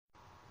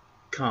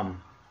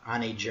Come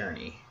on a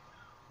journey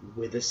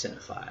with a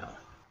cinephile.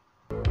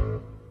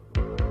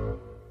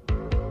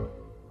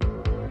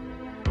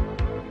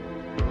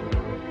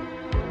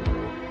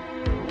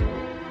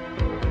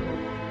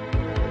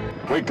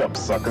 Wake up,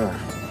 sucker.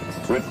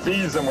 We're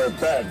thieves and we're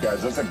bad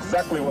guys. That's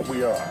exactly what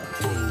we are.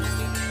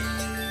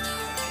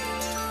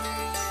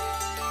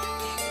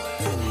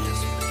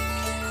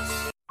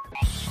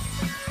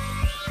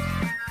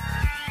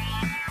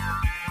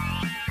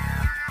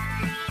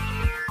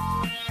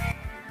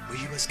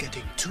 We was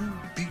getting too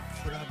big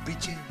for our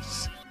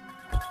britches.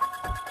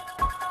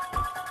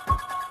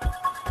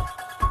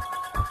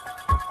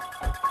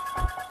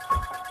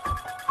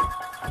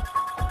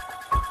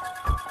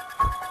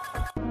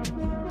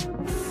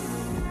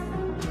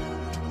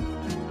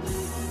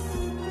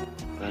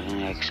 What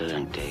an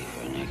excellent day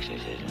for an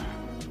exorcism.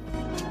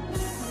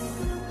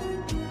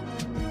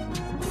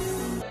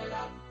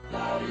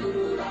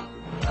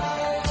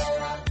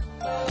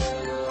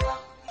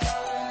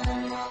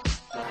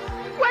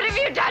 What have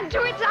you done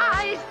to its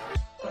eyes?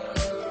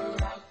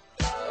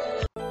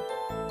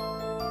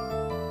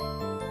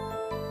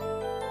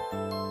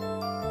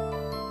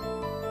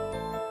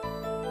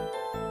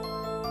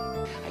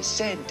 I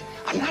said,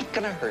 I'm not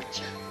gonna hurt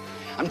you.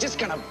 I'm just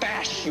gonna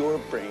bash your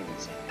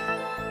brains in.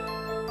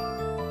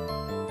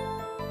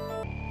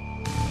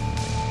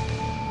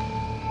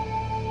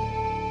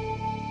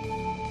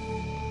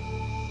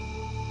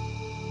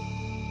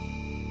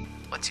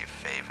 What's your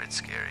favorite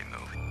scary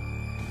movie?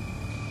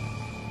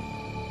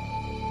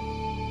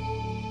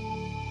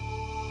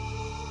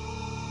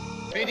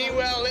 Biddy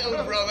well,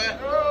 little brother.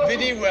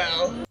 Biddy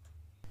well.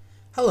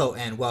 Hello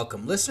and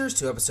welcome, listeners,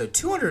 to episode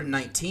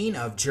 219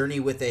 of Journey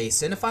with a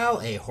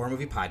Cinephile, a horror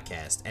movie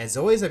podcast. As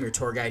always, I'm your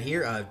tour guide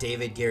here of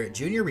David Garrett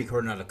Jr.,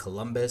 recording out of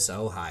Columbus,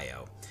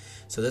 Ohio.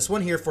 So this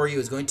one here for you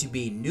is going to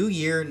be New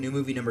Year, new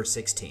movie number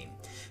 16.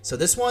 So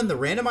this one, the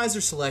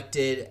randomizer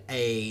selected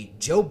a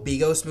Joe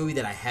Begos movie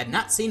that I had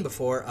not seen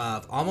before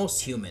of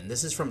Almost Human.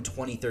 This is from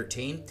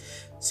 2013.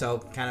 So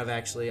kind of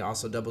actually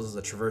also doubles as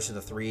a Traverse of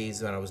the Threes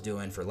that I was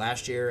doing for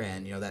last year.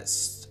 And, you know, that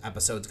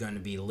episode's going to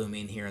be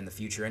looming here in the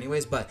future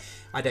anyways. But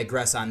I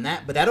digress on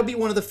that. But that'll be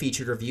one of the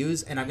featured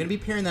reviews. And I'm going to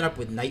be pairing that up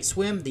with Night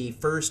Swim, the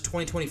first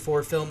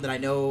 2024 film that I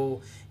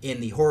know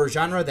in the horror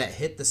genre that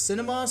hit the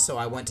cinema. So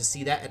I went to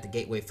see that at the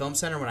Gateway Film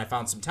Center when I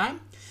found some time.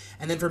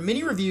 And then for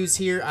mini reviews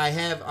here, I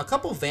have a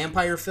couple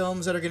vampire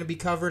films that are going to be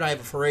covered. I have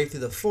a Foray Through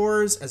the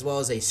Fours as well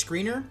as a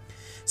screener.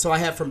 So I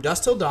have From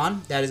Dusk Till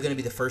Dawn, that is going to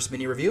be the first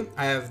mini review.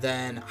 I have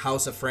then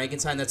House of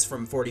Frankenstein, that's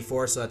from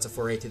 44, so that's a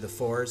Foray Through the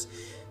Fours.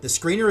 The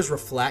screener is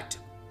Reflect.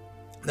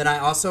 Then I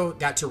also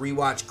got to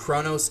rewatch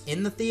Kronos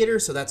in the theater,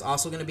 so that's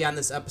also going to be on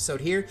this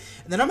episode here.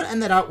 And then I'm going to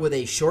end that out with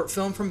a short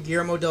film from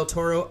Guillermo del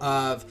Toro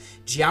of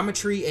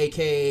Geometry,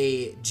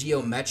 aka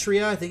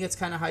Geometria. I think it's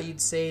kind of how you'd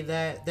say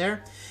that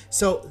there.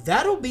 So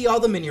that'll be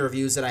all the mini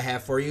reviews that I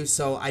have for you.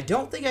 So I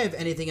don't think I have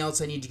anything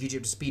else I need to get you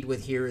up to speed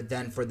with here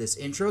then for this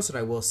intro. So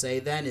what I will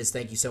say then is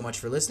thank you so much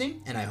for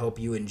listening, and I hope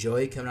you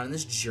enjoy coming on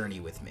this journey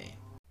with me.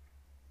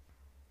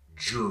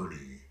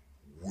 Journey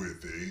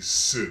with a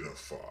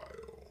Cinephile.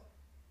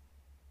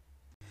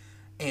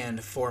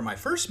 And for my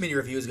first mini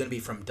review is going to be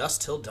From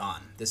Dusk Till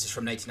Dawn. This is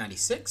from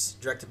 1996,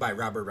 directed by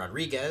Robert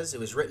Rodriguez. It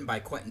was written by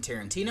Quentin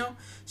Tarantino,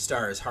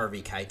 stars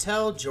Harvey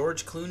Keitel,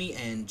 George Clooney,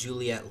 and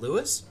Juliette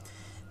Lewis.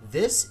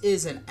 This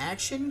is an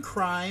action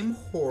crime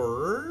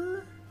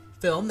horror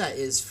film that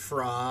is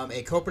from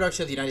a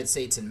co-production of the United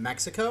States and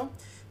Mexico.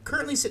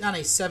 Currently sitting on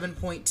a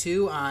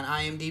 7.2 on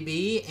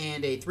IMDb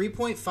and a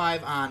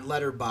 3.5 on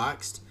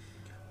Letterboxd.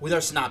 With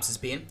our synopsis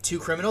being, two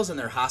criminals and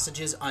their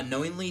hostages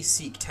unknowingly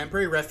seek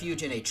temporary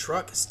refuge in a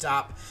truck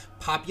stop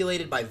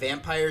populated by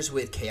vampires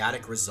with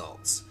chaotic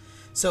results.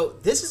 So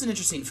this is an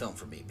interesting film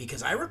for me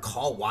because I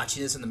recall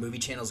watching this on the movie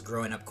channels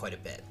growing up quite a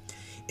bit.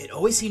 It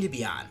always seemed to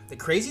be on. The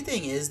crazy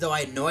thing is, though,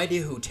 I had no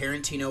idea who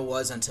Tarantino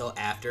was until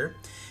after.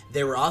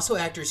 There were also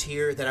actors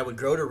here that I would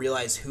grow to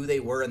realize who they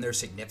were and their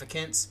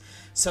significance.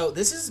 So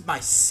this is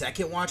my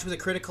second watch with a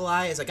critical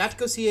eye, as I got to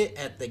go see it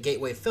at the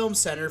Gateway Film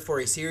Center for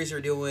a series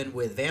they're doing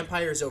with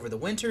vampires over the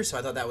winter, so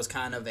I thought that was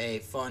kind of a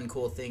fun,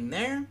 cool thing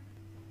there.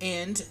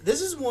 And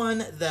this is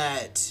one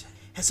that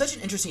has such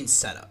an interesting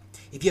setup.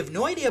 If you have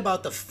no idea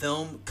about the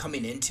film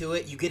coming into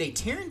it, you get a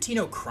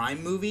Tarantino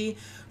crime movie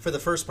for the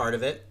first part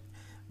of it.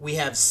 We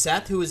have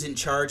Seth, who is in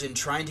charge and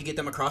trying to get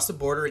them across the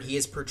border, and he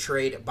is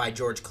portrayed by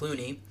George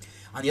Clooney.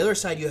 On the other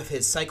side, you have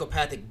his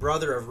psychopathic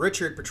brother of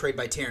Richard, portrayed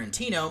by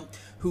Tarantino,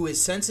 who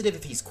is sensitive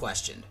if he's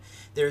questioned.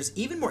 There's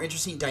even more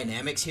interesting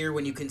dynamics here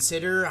when you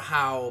consider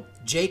how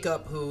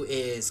Jacob, who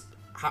is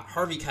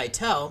Harvey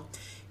Keitel,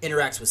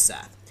 interacts with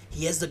Seth.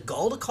 He has the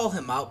gall to call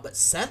him out, but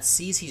Seth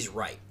sees he's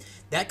right.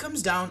 That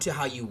comes down to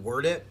how you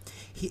word it.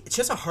 It's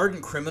just a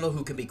hardened criminal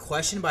who can be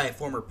questioned by a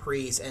former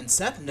priest, and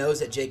Seth knows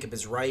that Jacob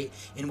is right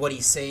in what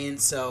he's saying,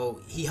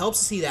 so he helps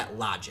to see that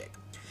logic.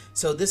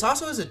 So this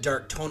also has a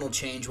dark tonal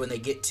change when they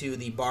get to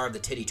the bar of the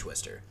Titty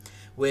Twister,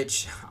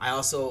 which I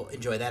also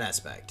enjoy that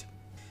aspect.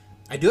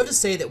 I do have to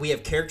say that we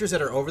have characters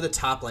that are over the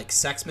top, like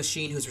Sex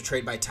Machine, who's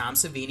portrayed by Tom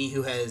Savini,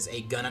 who has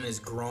a gun on his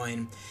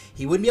groin.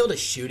 He wouldn't be able to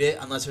shoot it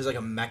unless there's like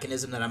a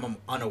mechanism that I'm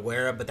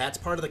unaware of, but that's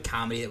part of the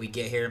comedy that we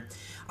get here.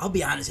 I'll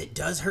be honest, it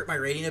does hurt my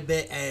rating a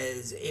bit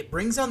as it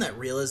brings down that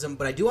realism,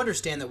 but I do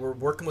understand that we're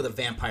working with a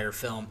vampire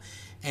film,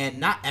 and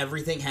not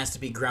everything has to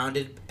be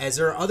grounded, as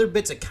there are other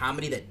bits of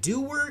comedy that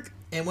do work,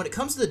 and when it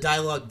comes to the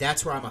dialogue,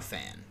 that's where I'm a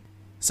fan.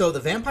 So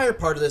the vampire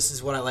part of this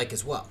is what I like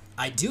as well.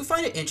 I do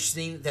find it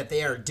interesting that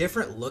they are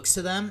different looks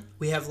to them.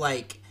 We have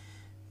like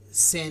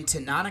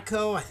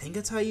Santananico, I think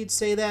that's how you'd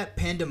say that,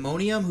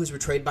 Pandemonium, who's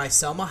portrayed by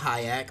Selma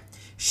Hayek.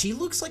 She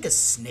looks like a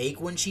snake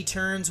when she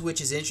turns,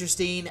 which is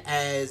interesting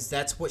as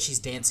that's what she's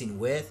dancing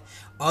with.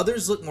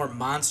 Others look more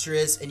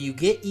monstrous, and you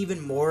get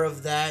even more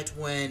of that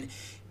when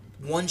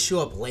ones show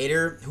up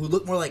later who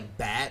look more like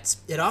bats.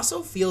 It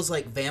also feels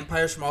like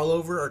vampires from all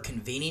over are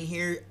convening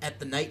here at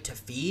the night to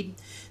feed.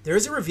 There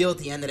is a reveal at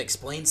the end that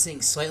explains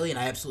things slightly, and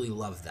I absolutely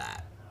love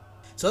that.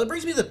 So that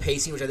brings me to the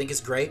pacing, which I think is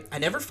great. I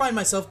never find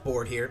myself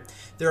bored here.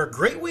 There are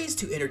great ways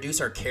to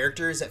introduce our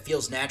characters that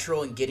feels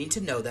natural in getting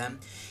to know them.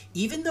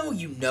 Even though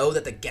you know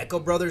that the Gecko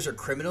brothers are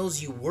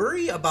criminals, you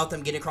worry about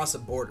them getting across the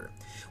border.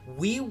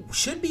 We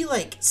should be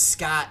like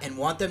Scott and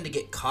want them to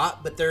get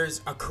caught, but there's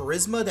a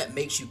charisma that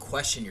makes you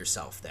question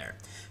yourself there.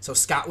 So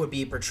Scott would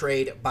be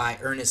portrayed by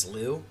Ernest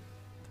Liu.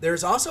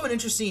 There's also an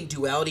interesting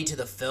duality to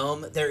the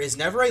film. There is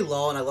never a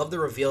lull, and I love the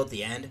reveal at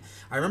the end.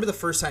 I remember the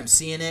first time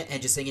seeing it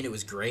and just thinking it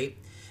was great.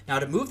 Now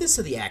to move this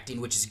to the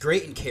acting, which is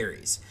great and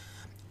carries.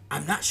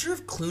 I'm not sure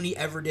if Clooney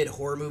ever did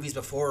horror movies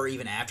before or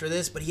even after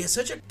this, but he has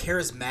such a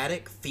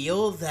charismatic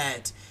feel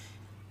that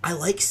I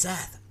like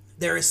Seth.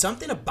 There is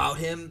something about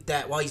him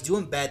that while he's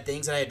doing bad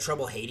things, I had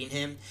trouble hating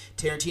him.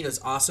 Tarantino's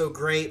also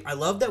great. I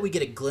love that we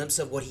get a glimpse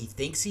of what he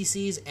thinks he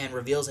sees and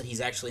reveals that he's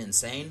actually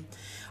insane.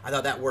 I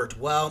thought that worked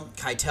well.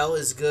 Keitel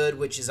is good,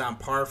 which is on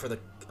par for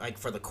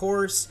the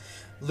course.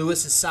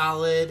 Lewis is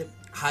solid.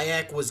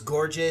 Hayek was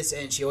gorgeous,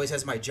 and she always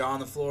has my jaw on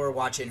the floor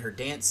watching her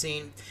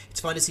dancing. It's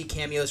fun to see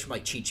cameos from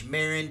like Cheech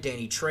Marin,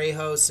 Danny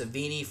Trejo,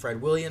 Savini,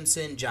 Fred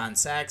Williamson, John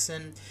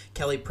Saxon,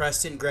 Kelly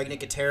Preston, Greg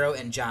Nicotero,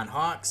 and John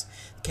Hawkes.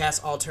 The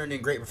cast all turned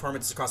in great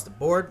performances across the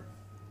board.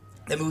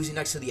 That moves you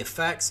next to the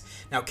effects.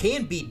 Now,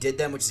 K&B did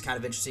them, which is kind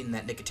of interesting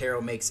that Nicotero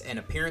makes an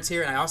appearance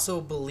here, and I also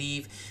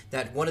believe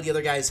that one of the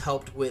other guys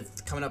helped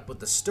with coming up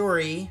with the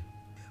story,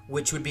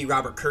 which would be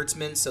Robert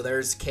Kurtzman, so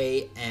there's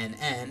K and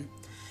N.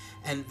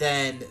 And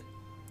then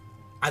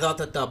I thought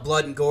that the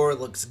blood and gore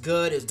looks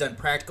good. It was done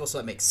practical, so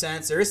that makes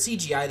sense. There is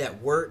CGI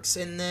that works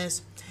in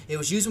this. It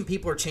was used when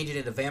people are changing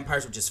into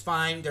vampires, which is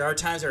fine. There are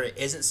times where it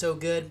isn't so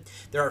good.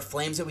 There are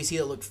flames that we see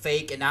that look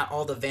fake, and not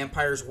all the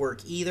vampires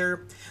work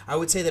either. I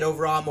would say that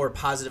overall I'm more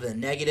positive than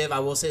negative. I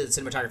will say that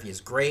the cinematography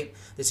is great.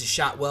 This is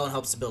shot well and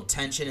helps to build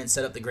tension and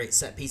set up the great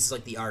set pieces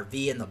like the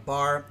RV and the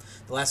bar.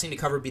 The last thing to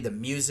cover would be the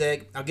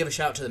music. I'll give a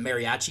shout out to the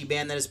mariachi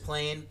band that is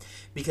playing,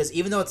 because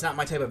even though it's not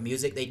my type of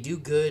music, they do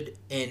good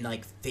in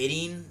like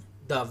fitting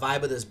the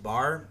vibe of this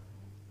bar.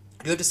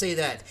 I do have to say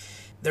that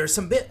there's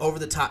some bit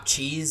over-the-top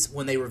cheese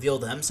when they reveal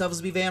themselves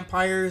to be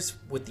vampires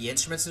with the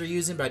instruments they're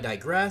using, but I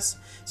digress.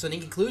 So in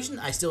conclusion,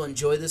 I still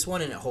enjoy this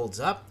one and it holds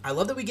up. I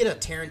love that we get a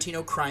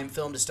Tarantino crime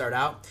film to start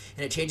out,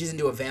 and it changes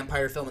into a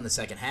vampire film in the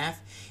second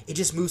half. It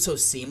just moves so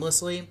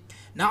seamlessly.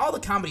 Not all the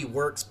comedy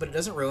works, but it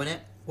doesn't ruin it.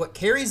 What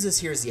carries this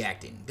here is the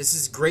acting. This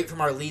is great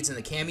from our leads and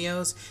the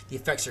cameos. The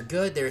effects are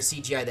good. There is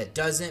CGI that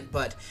doesn't,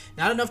 but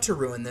not enough to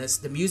ruin this.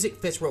 The music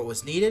fits what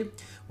was needed.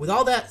 With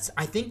all that,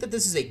 I think that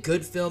this is a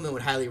good film and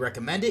would highly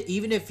recommend it,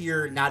 even if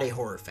you're not a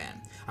horror fan.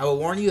 I will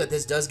warn you that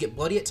this does get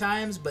bloody at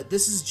times, but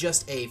this is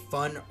just a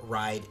fun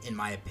ride in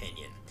my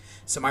opinion.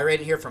 So my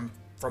rating here from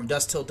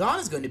Dusk Till Dawn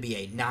is going to be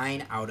a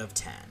 9 out of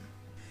 10.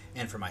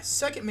 And for my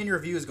second mini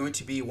review is going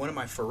to be one of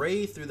my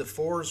Foray Through the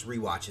Fours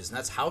rewatches, and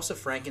that's House of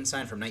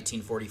Frankenstein from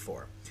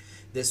 1944.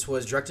 This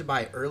was directed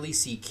by Early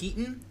C.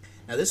 Keaton.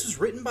 Now, this was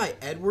written by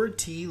Edward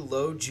T.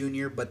 Lowe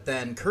Jr., but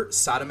then Kurt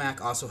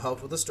Sodomak also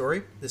helped with the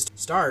story. This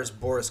stars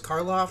Boris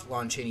Karloff,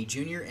 Lon Chaney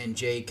Jr., and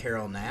J.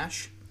 Carrol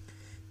Naish.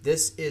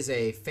 This is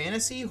a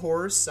fantasy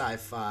horror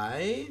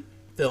sci-fi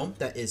film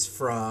that is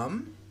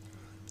from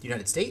the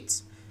United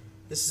States.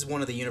 This is one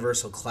of the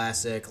Universal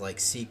Classic, like,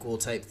 sequel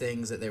type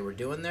things that they were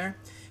doing there.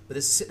 But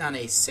this is sitting on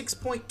a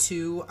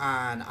 6.2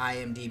 on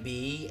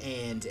IMDb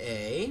and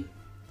a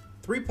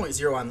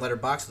 3.0 on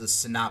Letterboxd, with a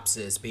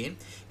synopsis being: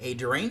 a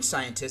deranged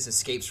scientist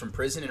escapes from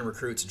prison and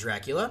recruits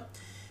Dracula,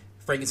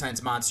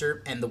 Frankenstein's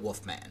monster, and the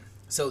Wolfman.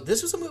 So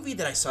this was a movie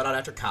that I sought out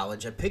after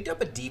college. I picked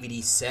up a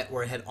DVD set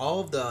where it had all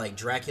of the like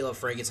Dracula,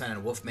 Frankenstein,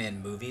 and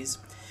Wolfman movies.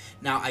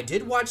 Now, I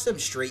did watch them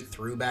straight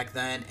through back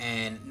then,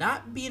 and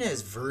not being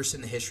as versed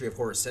in the history of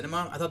horror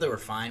cinema, I thought they were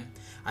fine.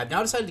 I've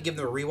now decided to give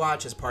them a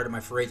rewatch as part of my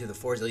Foray Through the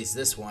Fours, at least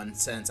this one,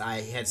 since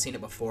I had seen it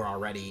before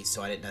already,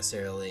 so I didn't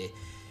necessarily... It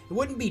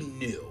wouldn't be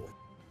new.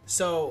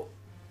 So,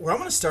 Where I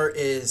want to start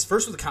is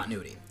first with the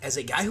continuity. As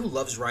a guy who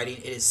loves writing,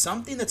 it is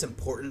something that's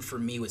important for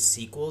me with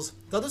sequels.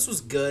 I thought this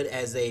was good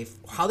as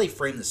how they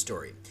frame the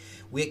story.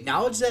 We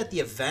acknowledge that the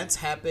events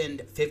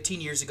happened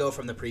 15 years ago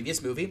from the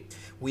previous movie.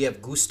 We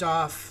have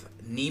Gustav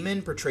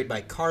Niemann, portrayed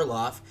by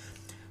Karloff,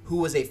 who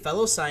was a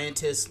fellow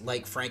scientist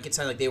like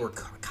Frankenstein, like they were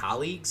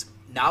colleagues.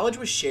 Knowledge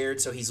was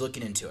shared, so he's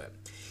looking into it.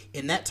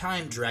 In that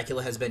time,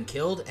 Dracula has been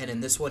killed, and in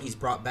this one, he's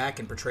brought back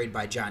and portrayed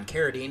by John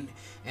Carradine.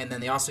 And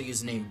then they also use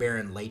the name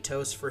Baron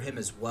Latos for him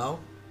as well.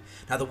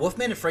 Now, the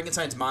Wolfman and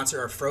Frankenstein's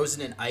monster are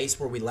frozen in ice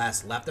where we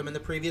last left them in the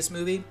previous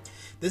movie.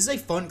 This is a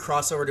fun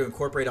crossover to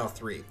incorporate all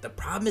three. The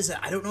problem is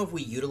that I don't know if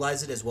we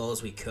utilize it as well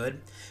as we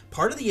could.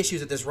 Part of the issue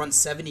is that this runs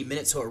 70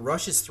 minutes, so it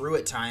rushes through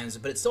at times,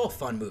 but it's still a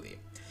fun movie.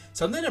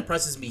 Something that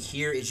impresses me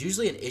here is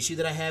usually an issue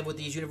that I have with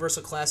these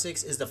Universal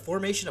Classics is the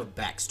formation of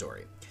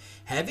backstory.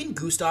 Having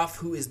Gustav,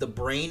 who is the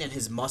brain, and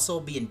his muscle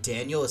being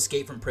Daniel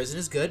escape from prison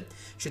is good.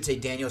 Should say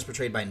Daniel is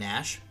portrayed by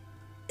Nash.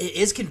 It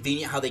is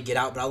convenient how they get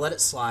out, but I'll let it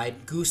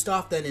slide.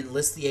 Gustav then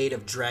enlists the aid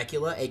of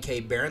Dracula,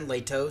 aka Baron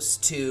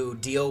Latos, to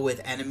deal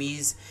with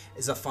enemies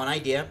is a fun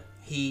idea.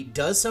 He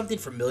does something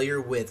familiar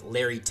with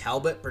Larry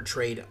Talbot,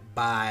 portrayed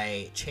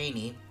by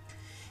Chaney,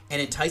 and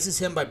entices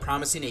him by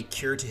promising a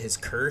cure to his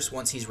curse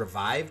once he's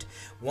revived.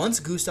 Once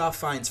Gustav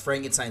finds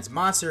Frankenstein's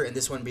monster, and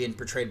this one being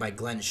portrayed by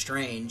Glenn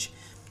Strange,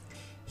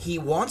 he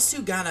wants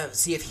to kind of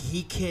see if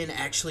he can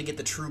actually get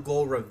the true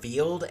goal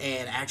revealed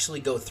and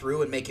actually go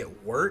through and make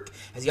it work,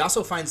 as he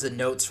also finds the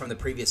notes from the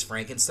previous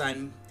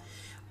Frankenstein.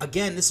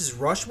 Again, this is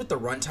rushed with the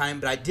runtime,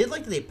 but I did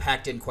like that they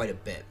packed in quite a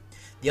bit.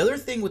 The other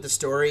thing with the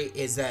story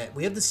is that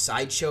we have the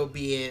sideshow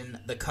being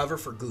the cover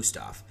for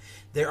Gustav.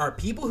 There are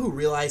people who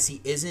realize he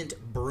isn't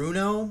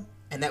Bruno,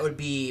 and that would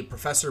be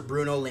Professor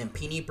Bruno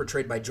Lampini,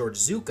 portrayed by George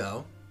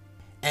Zucco.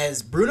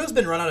 As Bruno's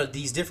been run out of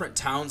these different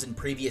towns in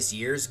previous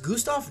years,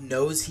 Gustav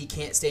knows he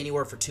can't stay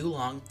anywhere for too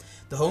long.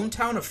 The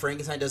hometown of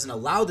Frankenstein doesn't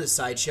allow this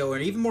sideshow,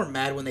 and are even more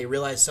mad when they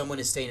realize someone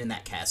is staying in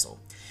that castle.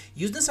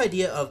 Using this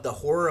idea of the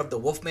horror of the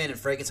Wolfman and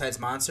Frankenstein's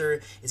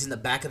monster is in the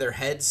back of their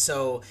heads,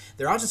 so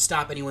they're out to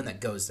stop anyone that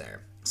goes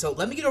there. So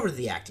let me get over to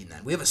the acting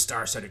then. We have a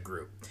star-studded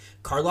group.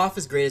 Karloff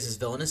is great as his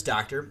villainous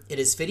doctor. It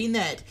is fitting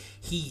that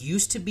he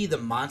used to be the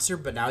monster,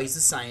 but now he's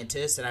the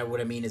scientist. And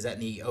what I mean is that in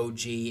the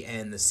OG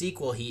and the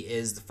sequel, he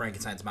is the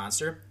Frankenstein's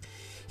monster.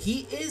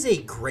 He is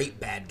a great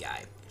bad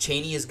guy.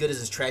 Chaney is good as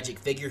his tragic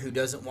figure who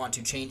doesn't want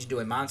to change into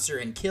a monster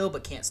and kill,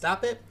 but can't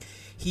stop it.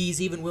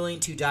 He's even willing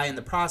to die in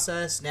the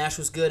process. Nash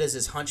was good as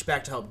his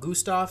hunchback to help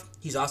Gustav.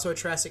 He's also a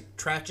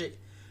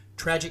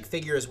tragic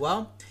figure as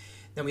well.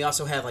 Then we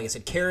also have, like I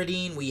said,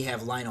 Carradine. We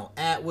have Lionel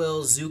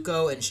Atwill,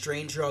 Zucco, and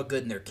Strange are all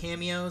good in their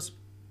cameos.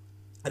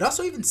 I'd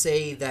also even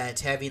say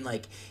that having,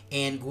 like,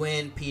 Anne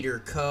Gwynn, Peter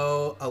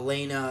Coe,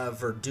 Elena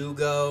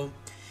Verdugo,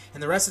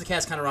 and the rest of the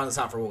cast kind of round this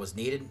out for what was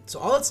needed. So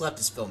all that's left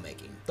is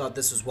filmmaking. Thought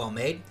this was well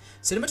made.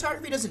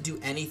 Cinematography doesn't do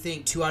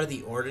anything too out of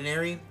the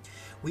ordinary.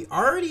 We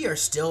already are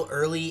still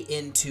early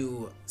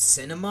into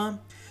cinema,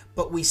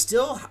 but we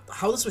still,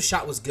 how this was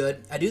shot was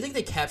good. I do think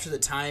they captured the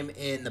time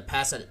in the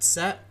past that it's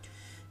set.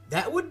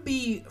 That would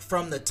be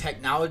from the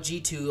technology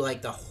to,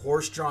 like, the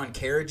horse-drawn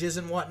carriages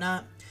and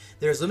whatnot.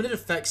 There's limited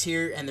effects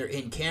here, and they're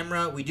in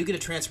camera. We do get a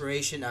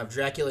transformation of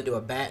Dracula into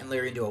a bat and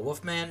Larry into a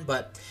Wolfman,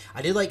 but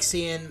I did like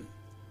seeing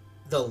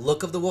the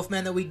look of the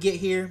Wolfman that we get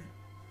here.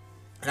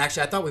 And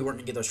actually, I thought we weren't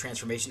going to get those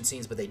transformation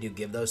scenes, but they do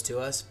give those to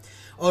us.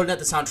 Other than that,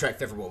 the soundtrack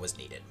fit for what was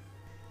needed.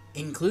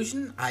 In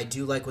conclusion, I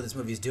do like what this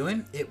movie is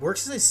doing. It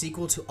works as a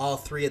sequel to all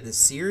three of the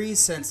series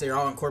since they're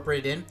all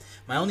incorporated in.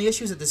 My only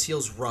issue is that this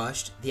feels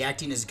rushed. The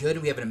acting is good,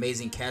 and we have an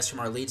amazing cast from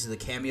our leads to the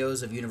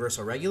cameos of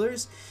Universal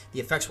regulars. The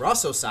effects were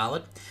also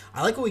solid.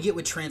 I like what we get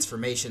with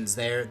transformations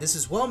there. This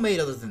is well made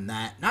other than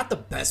that. Not the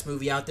best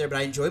movie out there, but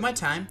I enjoy my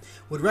time.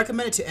 Would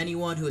recommend it to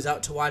anyone who is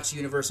out to watch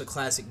Universal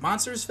Classic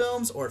Monsters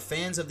films or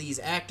fans of these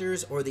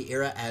actors or the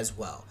era as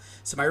well.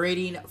 So my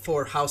rating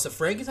for House of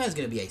Frankenstein is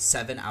going to be a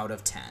 7 out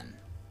of 10.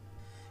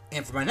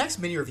 And for my next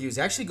mini review is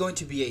actually going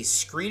to be a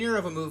screener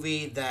of a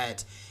movie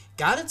that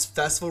got its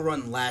festival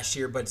run last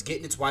year, but it's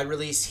getting its wide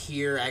release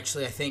here,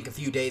 actually, I think, a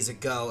few days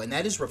ago, and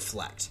that is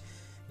Reflect.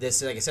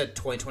 This, like I said,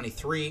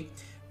 2023,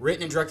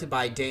 written and directed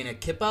by Dana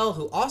Kippel,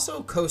 who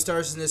also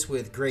co-stars in this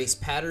with Grace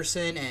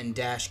Patterson and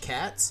Dash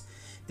Katz.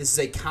 This is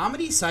a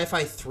comedy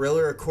sci-fi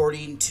thriller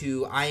according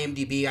to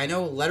IMDb. I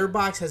know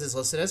Letterboxd has this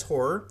listed as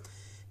horror.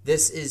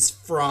 This is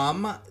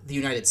from the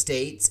United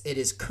States. It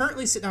is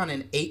currently sitting on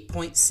an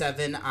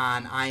 8.7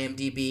 on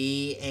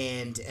IMDb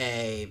and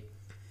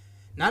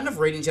not enough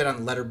ratings yet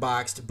on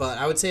Letterboxd, but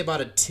I would say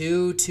about a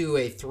 2 to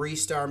a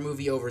 3-star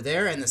movie over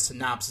there. And the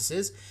synopsis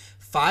is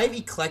 5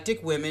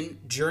 eclectic women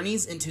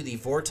journeys into the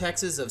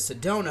vortexes of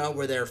Sedona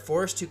where they are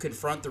forced to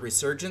confront the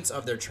resurgence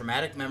of their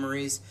traumatic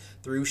memories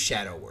through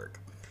shadow work.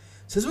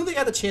 So this movie I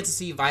got the chance to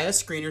see via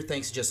screener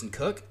thanks to Justin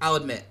Cook. I'll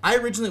admit, I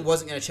originally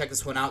wasn't going to check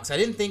this one out because I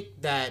didn't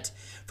think that,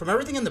 from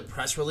everything in the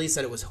press release,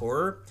 that it was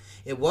horror.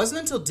 It wasn't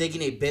until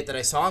digging a bit that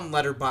I saw on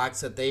Letterboxd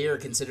that they are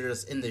considered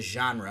in the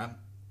genre.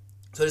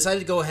 So I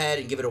decided to go ahead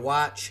and give it a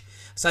watch.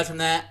 Aside from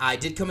that, I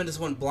did come into this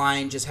one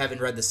blind, just having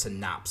read the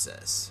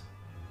synopsis.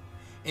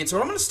 And so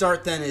what I'm going to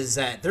start then is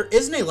that there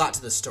isn't a lot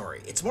to the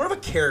story. It's more of a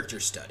character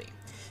study.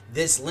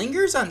 This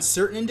lingers on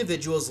certain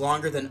individuals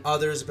longer than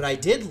others, but I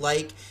did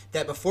like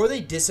that before they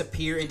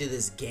disappear into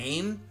this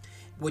game,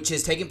 which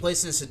is taking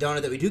place in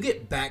Sedona, that we do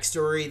get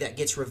backstory that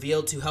gets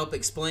revealed to help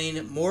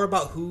explain more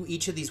about who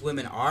each of these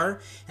women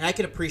are, and I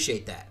can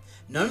appreciate that.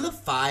 None of the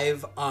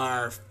 5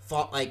 are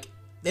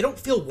they don't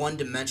feel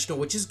one-dimensional,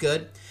 which is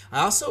good.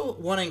 I also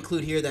want to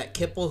include here that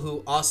Kipple,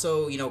 who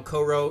also,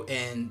 co-wrote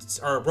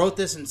or wrote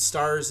this and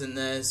stars in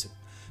this,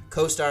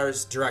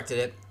 co-stars, directed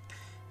it.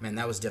 Man,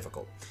 that was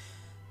difficult.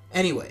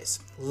 Anyways,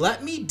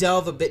 let me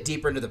delve a bit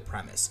deeper into the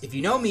premise. If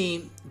you know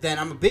me, then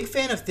I'm a big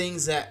fan of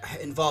things that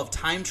involve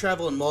time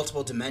travel in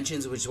multiple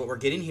dimensions, which is what we're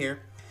getting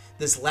here.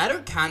 This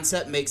latter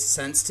concept makes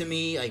sense to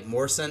me, like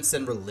more sense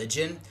than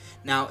religion.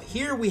 Now,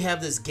 here we have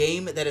this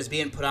game that is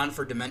being put on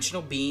for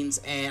dimensional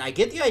beings, and I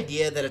get the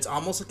idea that it's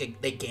almost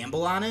like they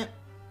gamble on it.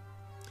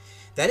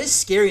 That is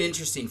scary and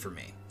interesting for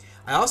me.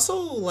 I also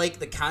like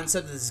the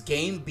concept of this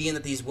game being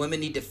that these women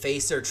need to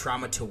face their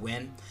trauma to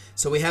win.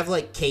 So we have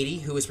like Katie,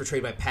 who is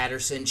portrayed by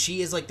Patterson.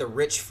 She is like the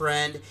rich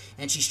friend,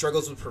 and she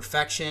struggles with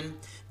perfection.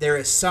 There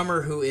is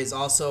Summer, who is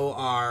also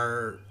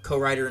our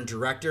co-writer and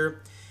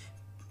director,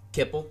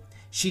 Kipple.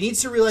 She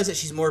needs to realize that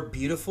she's more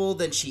beautiful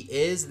than she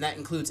is, and that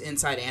includes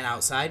inside and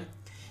outside,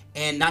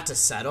 and not to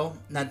settle.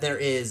 Now there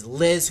is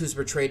Liz, who's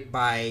portrayed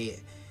by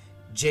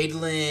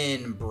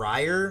Jadelyn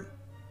Breyer.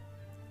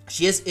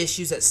 She has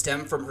issues that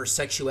stem from her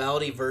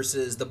sexuality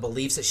versus the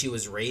beliefs that she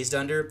was raised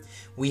under.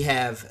 We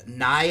have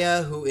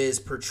Naya, who is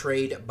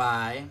portrayed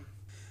by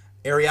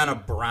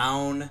Ariana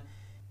Brown.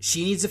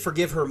 She needs to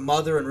forgive her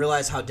mother and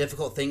realize how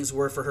difficult things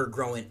were for her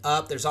growing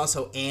up. There's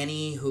also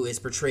Annie, who is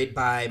portrayed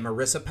by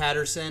Marissa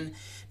Patterson.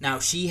 Now,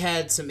 she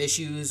had some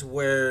issues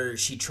where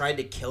she tried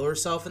to kill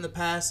herself in the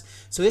past.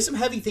 So there's some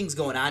heavy things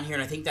going on here,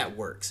 and I think that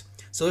works.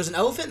 So there's an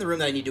elephant in the room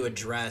that I need to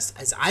address,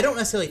 as I don't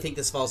necessarily think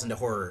this falls into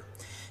horror.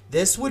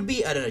 This would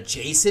be an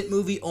adjacent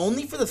movie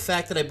only for the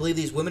fact that I believe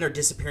these women are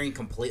disappearing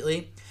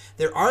completely.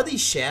 There are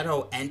these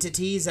shadow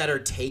entities that are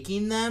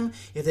taking them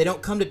if they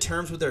don't come to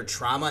terms with their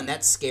trauma, and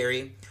that's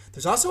scary.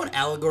 There's also an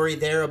allegory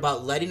there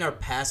about letting our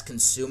past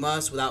consume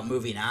us without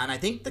moving on. I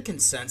think the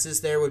consensus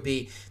there would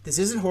be this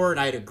isn't horror, and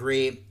I'd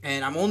agree,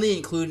 and I'm only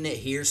including it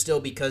here still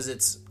because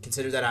it's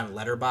considered that on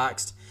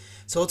Letterboxd.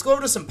 So let's go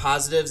over to some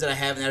positives that I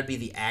have, and that would be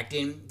the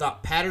acting.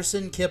 Thought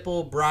Patterson,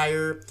 Kipple,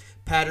 Breyer,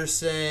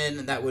 Patterson,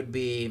 and that would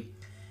be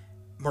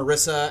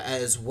Marissa,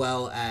 as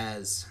well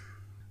as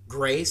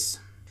Grace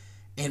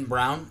and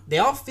Brown. They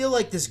all feel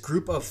like this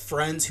group of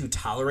friends who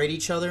tolerate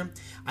each other.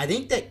 I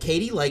think that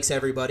Katie likes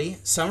everybody.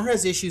 Summer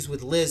has issues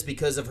with Liz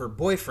because of her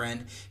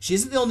boyfriend. She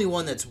isn't the only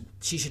one that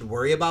she should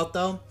worry about,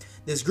 though.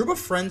 This group of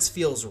friends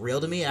feels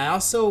real to me. I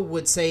also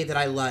would say that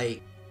I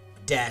like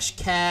Dash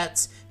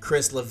Katz,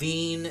 Chris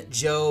Levine,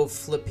 Joe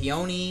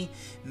Flippione,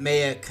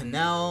 Maya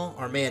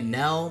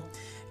Nell,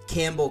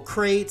 Campbell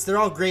Crates. They're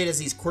all great as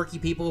these quirky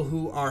people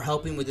who are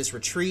helping with this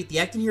retreat. The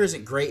acting here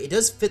isn't great. It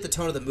does fit the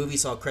tone of the movie,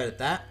 so I'll credit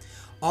that.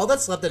 All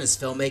that's left in is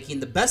filmmaking.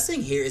 The best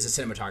thing here is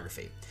the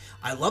cinematography.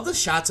 I love the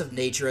shots of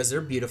nature as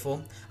they're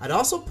beautiful. I'd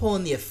also pull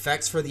in the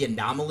effects for the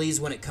anomalies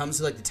when it comes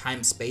to like the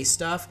time-space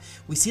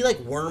stuff. We see like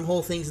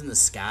wormhole things in the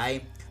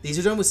sky. These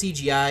are done with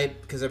CGI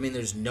because, I mean,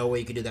 there's no way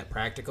you could do that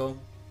practical.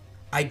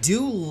 I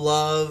do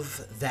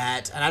love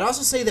that, and I'd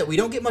also say that we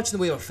don't get much in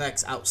the way of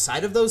effects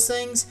outside of those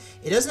things.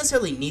 It doesn't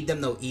necessarily need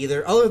them, though,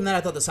 either. Other than that,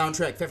 I thought the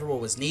soundtrack fit for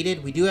what was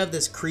needed. We do have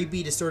this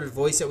creepy, distorted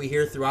voice that we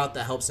hear throughout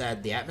that helps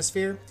add the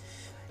atmosphere.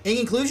 In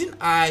conclusion,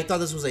 I thought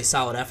this was a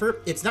solid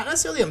effort. It's not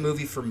necessarily a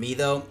movie for me,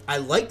 though. I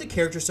like the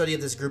character study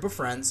of this group of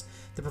friends.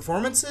 The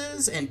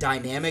performances and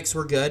dynamics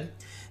were good.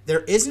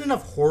 There isn't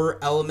enough horror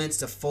elements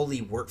to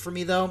fully work for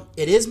me, though.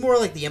 It is more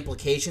like the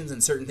implications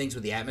and certain things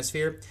with the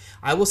atmosphere.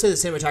 I will say the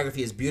cinematography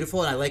is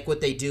beautiful, and I like what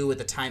they do with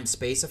the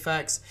time-space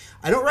effects.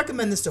 I don't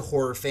recommend this to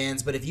horror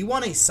fans, but if you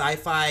want a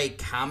sci-fi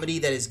comedy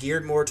that is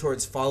geared more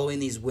towards following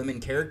these women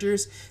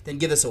characters, then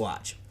give this a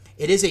watch.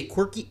 It is a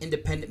quirky,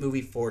 independent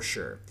movie for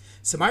sure.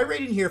 So my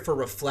rating here for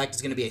Reflect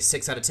is going to be a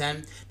 6 out of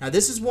 10. Now,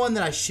 this is one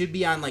that I should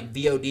be on like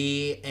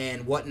VOD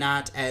and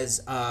whatnot as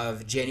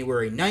of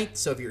January 9th.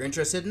 So if you're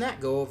interested in that,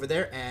 go over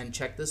there and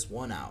check this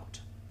one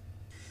out.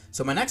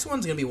 So my next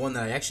one's going to be one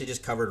that I actually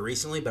just covered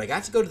recently, but I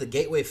got to go to the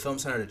Gateway Film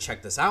Center to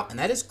check this out, and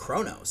that is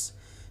Cronos.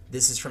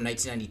 This is from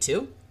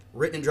 1992,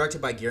 written and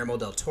directed by Guillermo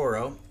del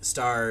Toro,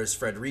 stars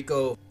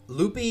Federico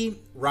Lupi,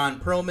 Ron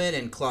Perlman,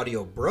 and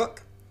Claudio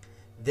Brook.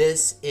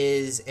 This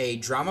is a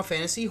drama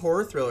fantasy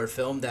horror thriller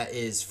film that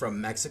is from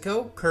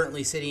Mexico,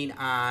 currently sitting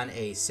on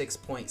a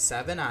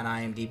 6.7 on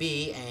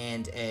IMDb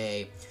and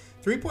a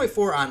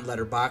 3.4 on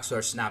Letterboxd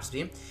or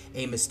Synopsis.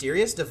 A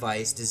mysterious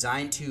device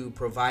designed to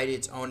provide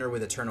its owner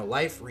with eternal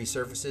life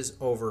resurfaces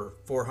over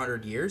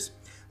 400 years,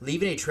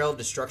 leaving a trail of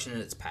destruction in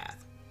its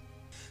path.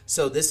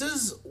 So this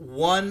is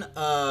one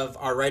of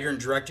our writer and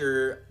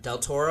director Del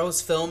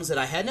Toro's films that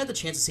I hadn't had the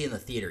chance to see in the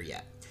theater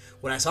yet.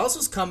 When I saw this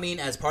was coming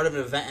as part of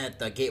an event at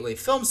the Gateway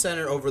Film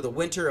Center over the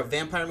winter of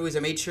vampire movies, I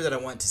made sure that I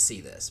went to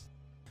see this.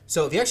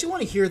 So if you actually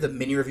want to hear the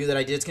mini review that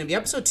I did, it's going to be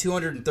episode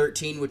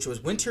 213, which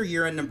was Winter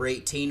Year End number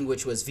 18,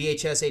 which was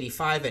VHS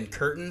 85 and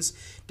Curtains.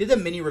 Did the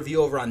mini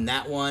review over on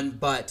that one,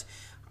 but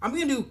I'm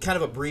going to do kind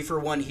of a briefer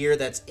one here.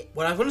 That's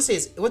what I want to say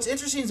is what's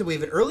interesting is that we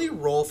have an early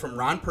role from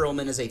Ron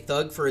Perlman as a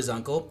thug for his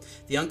uncle.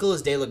 The uncle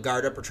is De La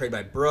Garda, portrayed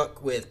by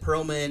Brooke, with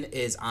Perlman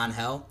is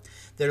Angel.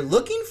 They're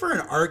looking for an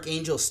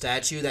archangel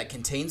statue that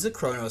contains the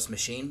Kronos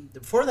machine.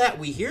 Before that,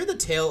 we hear the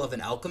tale of an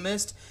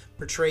alchemist,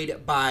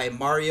 portrayed by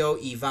Mario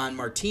Ivan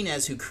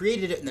Martinez, who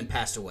created it and then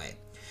passed away.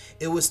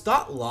 It was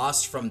thought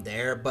lost from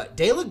there, but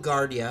De La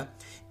Guardia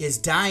is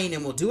dying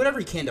and will do whatever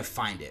he can to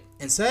find it.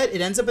 Instead,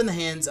 it ends up in the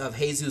hands of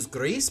Jesus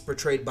Gris,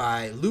 portrayed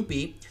by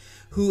Lupi,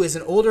 who is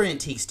an older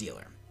antiques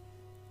dealer.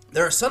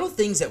 There are subtle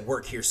things that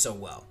work here so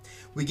well.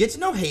 We get to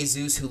know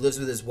Jesus, who lives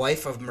with his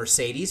wife of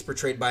Mercedes,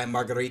 portrayed by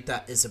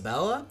Margarita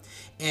Isabella,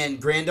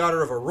 and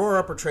granddaughter of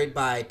Aurora, portrayed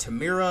by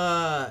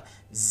Tamira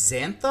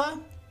Xantha.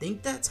 I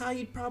think that's how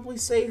you'd probably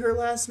say her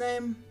last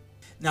name.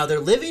 Now, they're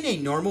living a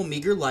normal,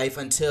 meager life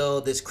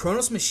until this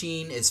Kronos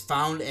machine is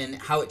found and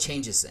how it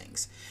changes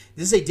things.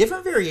 This is a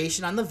different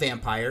variation on the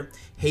vampire.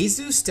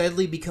 Jesus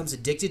steadily becomes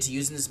addicted to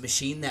using this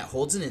machine that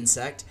holds an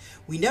insect.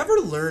 We never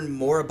learn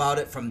more about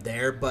it from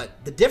there,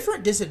 but the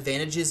different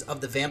disadvantages of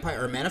the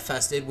vampire are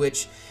manifested,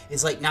 which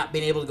is like not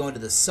being able to go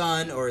into the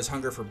sun or his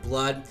hunger for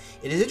blood.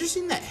 It is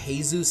interesting that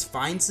Jesus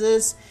finds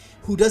this,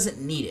 who doesn't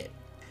need it.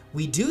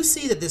 We do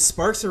see that this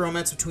sparks a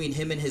romance between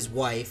him and his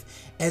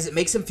wife, as it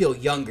makes him feel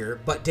younger,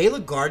 but De La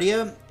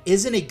Guardia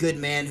isn't a good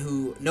man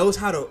who knows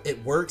how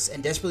it works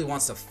and desperately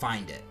wants to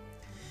find it.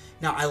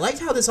 Now, I liked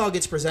how this all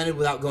gets presented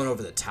without going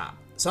over the top.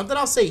 Something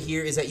I'll say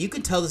here is that you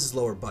can tell this is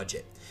lower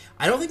budget.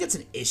 I don't think that's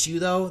an issue,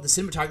 though. The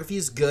cinematography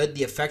is good.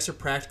 The effects are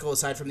practical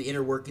aside from the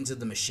inner workings of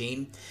the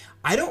machine.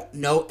 I don't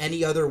know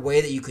any other way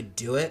that you could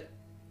do it.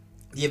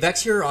 The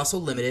effects here are also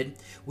limited.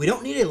 We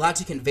don't need a lot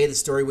to convey the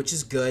story, which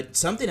is good.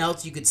 Something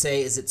else you could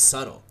say is it's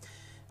subtle.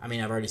 I mean,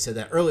 I've already said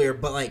that earlier,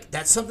 but like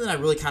that's something I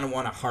really kind of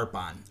want to harp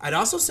on. I'd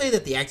also say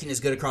that the acting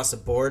is good across the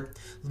board.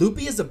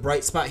 Lupi is the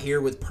bright spot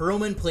here, with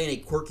Perlman playing a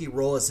quirky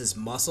role as his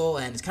muscle,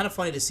 and it's kind of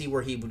funny to see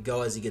where he would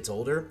go as he gets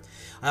older.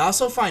 I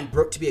also find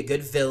Brooke to be a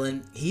good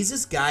villain. He's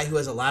this guy who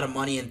has a lot of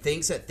money and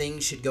thinks that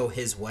things should go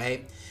his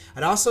way.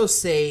 I'd also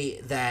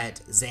say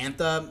that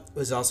Xantha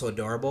was also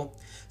adorable.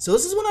 So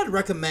this is what I'd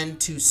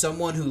recommend to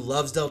someone who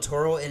loves Del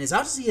Toro and is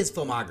out to see his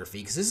filmography,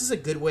 because this is a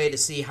good way to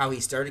see how he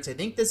started, because I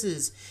think this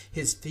is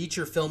his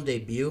feature film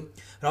debut.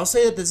 But I'll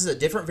say that this is a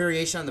different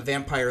variation on the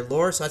vampire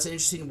lore, so that's an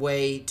interesting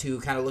way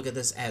to kind of look at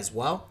this as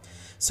well.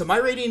 So my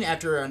rating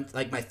after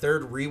like my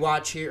third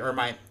rewatch here, or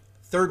my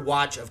third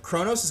watch of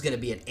Kronos, is going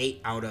to be an 8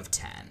 out of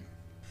 10.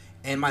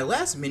 And my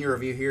last mini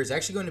review here is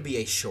actually going to be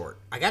a short.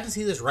 I got to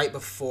see this right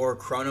before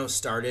Kronos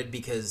started,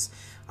 because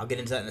I'll get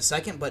into that in a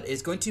second, but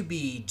it's going to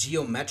be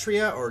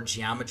Geometria or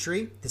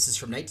Geometry. This is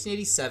from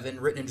 1987,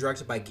 written and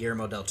directed by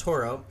Guillermo del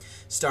Toro.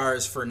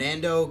 Stars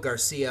Fernando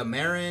Garcia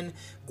Marin,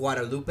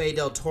 Guadalupe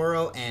del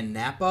Toro, and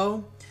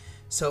Napo.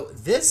 So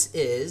this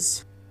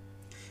is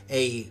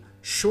a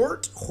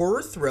short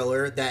horror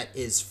thriller that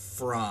is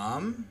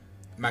from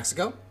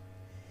Mexico.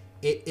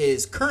 It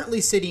is currently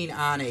sitting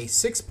on a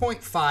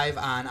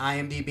 6.5 on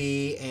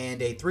IMDb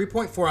and a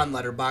 3.4 on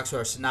Letterboxd, with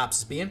our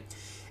synopsis being: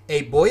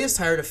 a boy is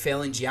tired of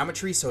failing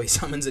geometry, so he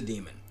summons a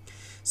demon.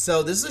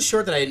 So this is a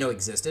short that I didn't know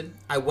existed.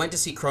 I went to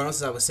see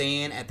Kronos, as I was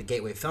saying, at the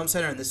Gateway Film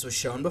Center, and this was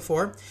shown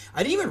before.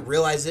 I didn't even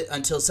realize it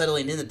until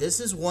settling in that this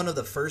is one of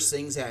the first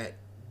things that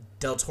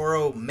Del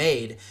Toro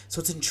made, so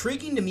it's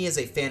intriguing to me as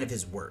a fan of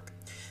his work.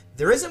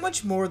 There isn't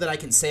much more that I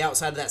can say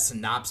outside of that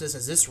synopsis,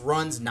 as this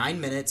runs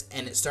 9 minutes,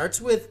 and it starts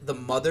with the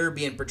mother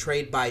being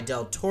portrayed by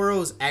Del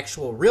Toro's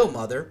actual real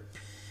mother.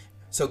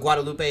 So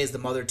Guadalupe is the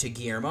mother to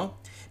Guillermo.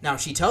 Now,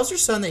 she tells her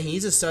son that he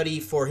needs to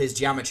study for his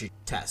geometry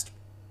test.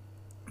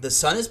 The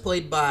son is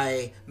played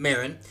by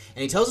Marin,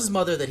 and he tells his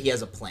mother that he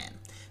has a plan.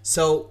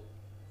 So,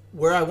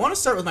 where I want to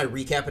start with my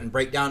recap and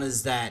breakdown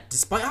is that,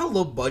 despite how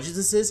low budget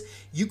this is,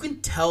 you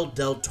can tell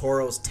Del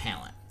Toro's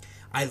talent.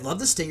 I love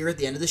the stinger at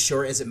the end of the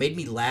short, as it made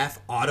me laugh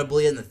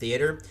audibly in the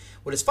theater.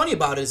 What is funny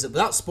about it is,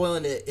 without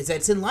spoiling it, is that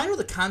it's in line with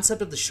the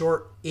concept of the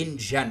short in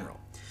general.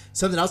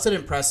 Something else that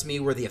impressed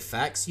me were the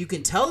effects. You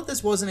can tell that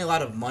this wasn't a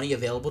lot of money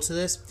available to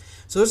this.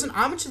 So there's an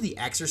homage to The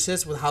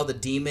Exorcist with how the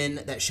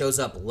demon that shows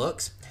up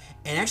looks.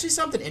 And actually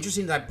something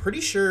interesting that I'm pretty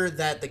sure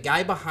that the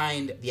guy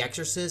behind The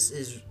Exorcist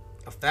is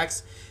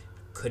effects,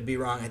 could be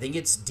wrong, I think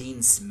it's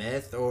Dean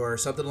Smith or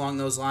something along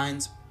those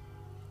lines.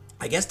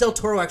 I guess Del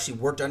Toro actually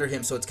worked under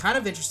him, so it's kind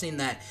of interesting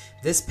that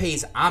this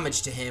pays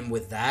homage to him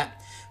with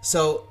that.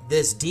 So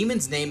this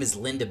demon's name is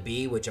Linda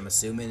B, which I'm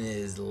assuming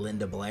is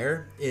Linda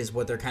Blair, is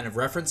what they're kind of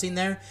referencing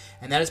there.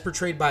 And that is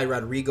portrayed by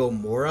Rodrigo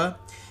Mora.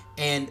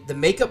 And the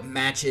makeup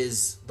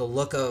matches the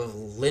look of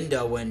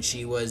Linda when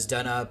she was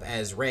done up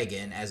as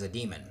Reagan, as a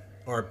demon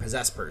or a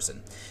possessed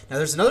person. Now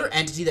there's another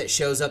entity that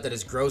shows up that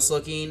is gross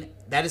looking.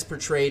 That is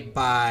portrayed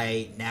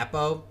by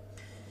Napo,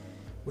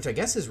 which I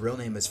guess his real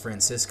name is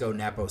Francisco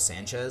Napo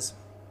Sanchez.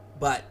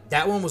 But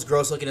that one was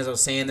gross looking, as I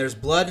was saying. There's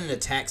blood in an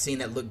attack scene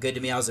that looked good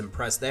to me. I was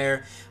impressed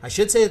there. I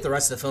should say that the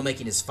rest of the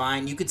filmmaking is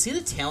fine. You can see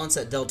the talents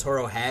that Del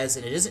Toro has,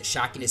 and it isn't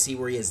shocking to see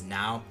where he is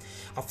now.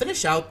 I'll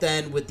finish out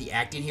then with the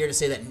acting here to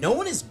say that no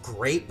one is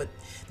great, but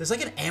there's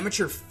like an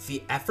amateur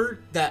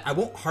effort that I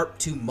won't harp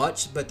too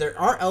much, but there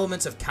are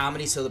elements of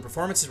comedy, so the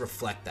performances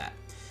reflect that.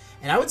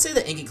 And I would say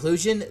that in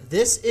conclusion,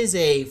 this is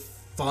a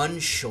fun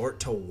short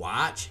to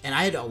watch, and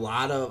I had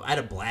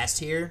a blast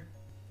here.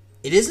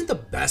 It isn't the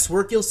best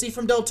work you'll see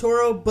from Del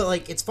Toro, but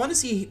like it's fun to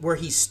see where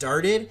he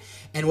started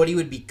and what he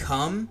would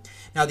become.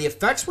 Now the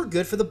effects were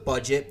good for the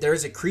budget. There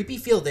is a creepy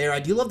feel there. I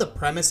do love the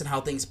premise and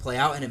how things play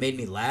out, and it made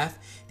me laugh.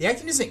 The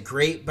acting isn't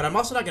great, but I'm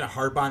also not going to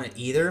harp on it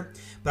either.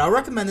 But I'll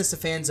recommend this to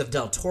fans of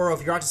Del Toro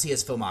if you're out to see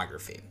his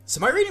filmography. So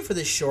my rating for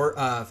this short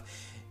of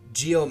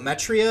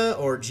Geometry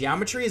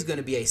is going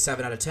to be a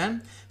 7 out of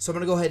 10. So I'm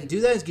going to go ahead and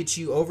do that, is get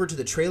you over to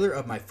the trailer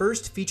of my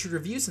first featured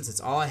review, since it's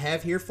all I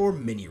have here for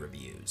mini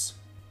reviews.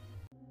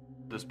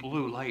 This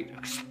blue light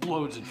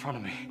explodes in front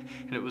of me,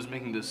 and it was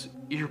making this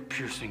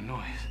ear-piercing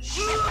noise.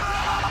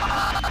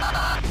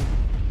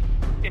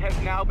 It has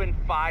now been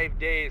 5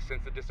 days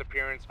since the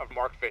disappearance of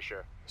Mark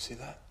Fisher. See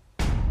that?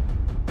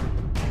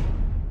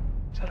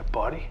 Is that a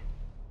body?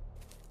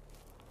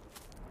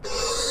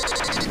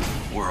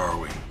 Where are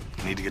we?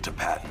 I need to get to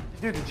Patton.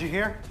 Dude, did you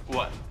hear?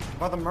 What?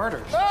 About the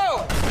murders.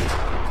 No!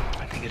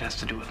 I think it has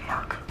to do with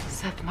Mark.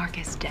 Seth, Mark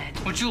is dead.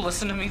 Would you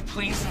listen to me,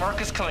 please? Mark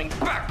is coming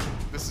back!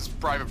 This is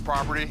private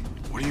property.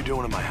 What are you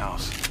doing in my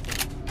house?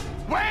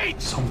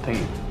 Wait!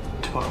 Something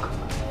took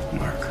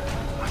Mark.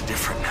 I'm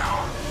different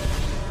now.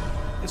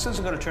 This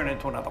isn't going to turn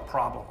into another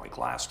problem like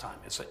last time,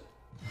 is it?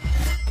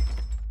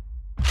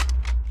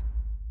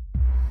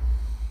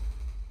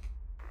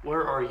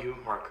 Where are you,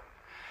 Mark?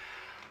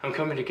 I'm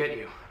coming to get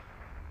you.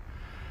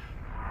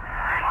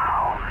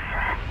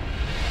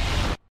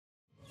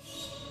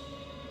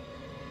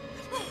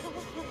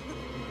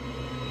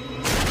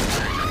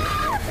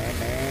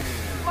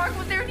 Mark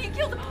was there and he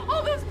killed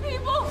all those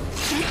people!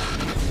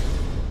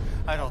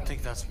 I don't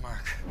think that's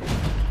Mark.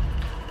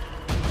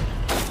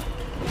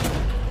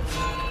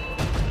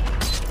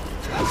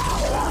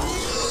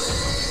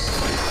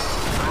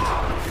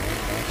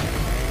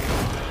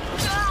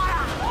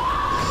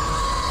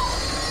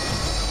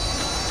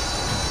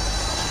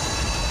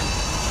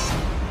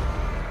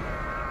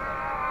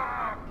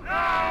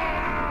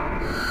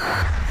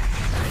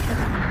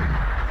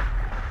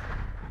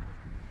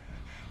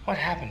 What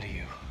happened to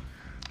you?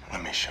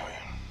 Let me show you.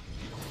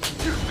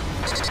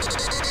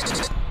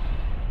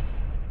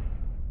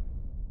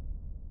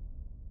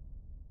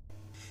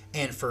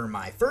 And for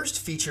my first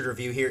featured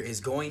review here is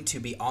going to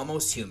be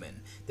Almost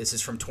Human. This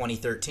is from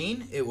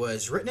 2013. It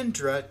was written and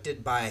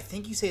directed by, I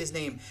think you say his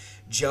name,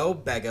 Joe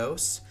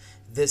Begos.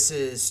 This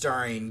is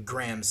starring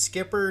Graham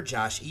Skipper,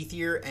 Josh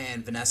Ethier,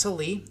 and Vanessa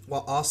Lee,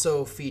 while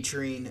also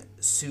featuring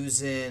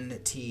Susan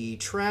T.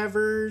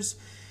 Travers,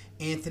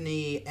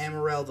 Anthony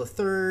Amaral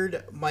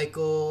III,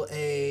 Michael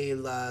A.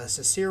 La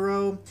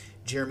Cicero,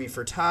 Jeremy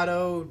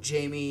Furtado,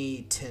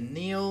 Jamie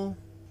Tennille,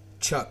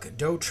 Chuck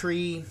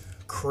Dotrey,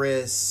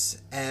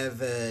 Chris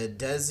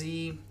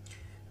Avedezi,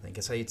 I think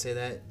that's how you'd say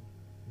that,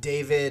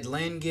 David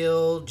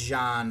Langill,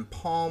 John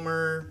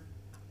Palmer,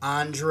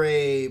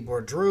 Andre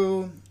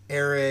Bourdreau,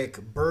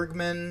 Eric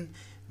Bergman,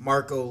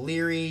 Mark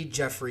O'Leary,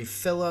 Jeffrey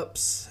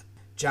Phillips,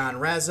 John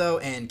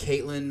Razzo, and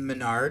Caitlin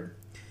Menard.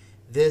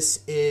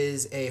 This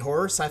is a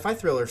horror sci-fi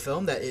thriller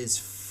film that is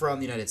from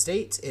the United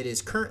States. It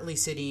is currently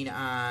sitting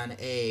on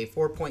a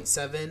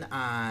 4.7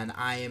 on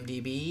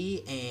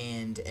IMDb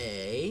and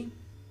a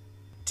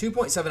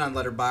 2.7 on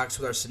Letterboxd,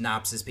 with our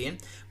synopsis being: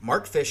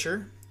 Mark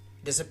Fisher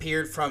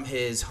disappeared from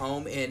his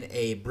home in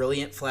a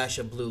brilliant flash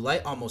of blue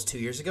light almost 2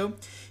 years ago.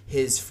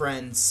 His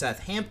friend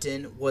Seth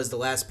Hampton was the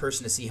last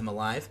person to see him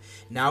alive.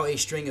 Now a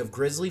string of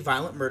grisly,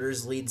 violent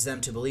murders leads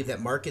them to believe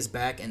that Mark is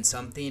back and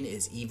something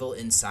is evil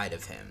inside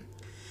of him.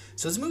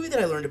 So it's a movie that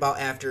I learned about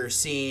after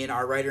seeing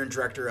our writer and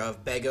director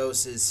of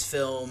Begos'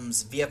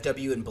 films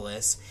VFW and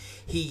Bliss.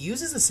 He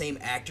uses the same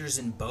actors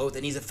in both,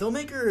 and he's a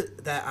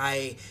filmmaker that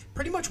I,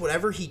 pretty much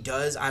whatever he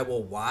does, I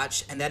will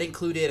watch, and that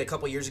included a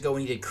couple years ago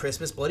when he did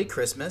Christmas, Bloody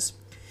Christmas.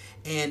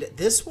 And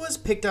this was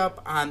picked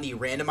up on the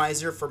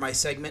randomizer for my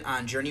segment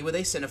on Journey with a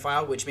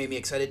Cinephile, which made me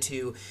excited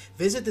to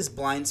visit this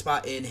blind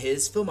spot in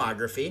his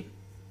filmography.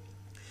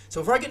 So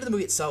before I get into the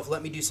movie itself,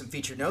 let me do some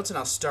featured notes, and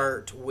I'll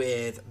start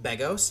with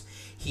Begos.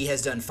 He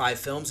has done 5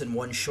 films and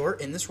 1 short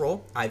in this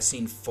role. I've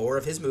seen 4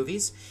 of his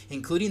movies.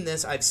 Including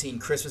this, I've seen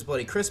Christmas,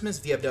 Bloody Christmas,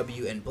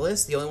 VFW, and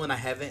Bliss. The only one I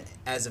haven't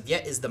as of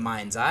yet is The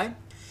Mind's Eye.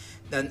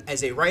 Then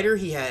as a writer,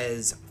 he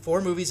has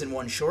 4 movies and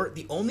 1 short.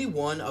 The only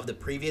one of the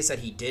previous that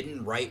he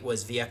didn't write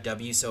was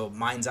VFW, so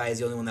Mind's Eye is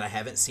the only one that I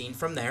haven't seen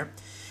from there.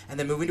 And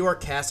then moving to our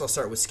cast, I'll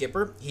start with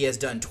Skipper. He has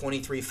done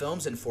 23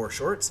 films and 4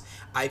 shorts.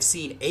 I've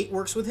seen 8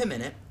 works with him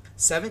in it.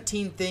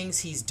 17 things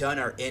he's done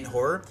are in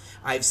horror.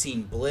 I've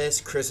seen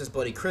Bliss, Christmas,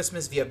 Bloody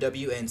Christmas,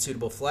 VFW, and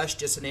Suitable Flesh,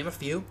 just to name a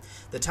few.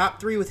 The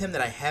top 3 with him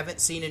that I haven't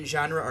seen in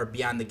genre are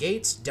Beyond the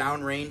Gates,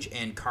 Downrange,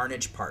 and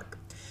Carnage Park.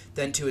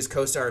 Then to his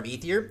co-star of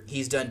Ethier,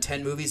 he's done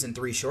 10 movies and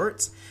 3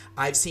 shorts.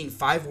 I've seen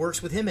 5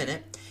 works with him in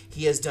it.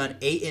 He has done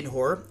 8 in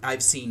horror.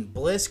 I've seen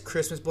Bliss,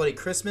 Christmas Bloody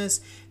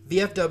Christmas,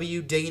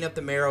 VFW, Digging Up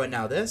the Marrow, and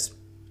now this.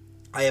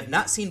 I have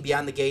not seen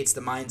Beyond the Gates,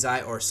 The Mind's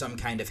Eye, or Some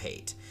Kind of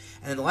Hate.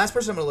 And then the last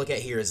person I'm going to look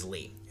at here is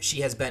Lee.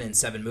 She has been in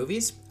 7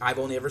 movies. I've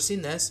only ever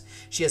seen this.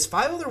 She has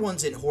 5 other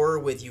ones in horror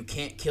with You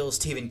Can't Kill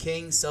Stephen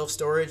King,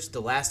 Self-Storage,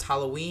 The Last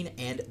Halloween,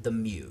 and The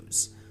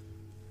Muse.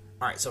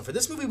 Alright, so for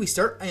this movie, we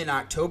start in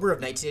October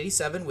of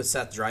 1987 with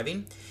Seth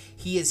driving.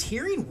 He is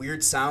hearing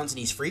weird sounds and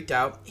he's freaked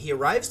out. He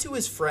arrives to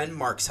his friend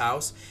Mark's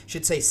house.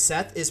 Should say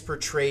Seth is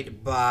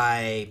portrayed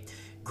by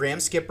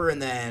Graham Skipper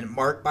and then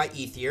Mark by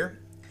Ethier.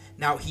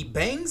 Now, he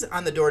bangs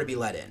on the door to be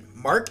let in.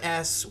 Mark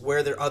asks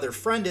where their other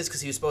friend is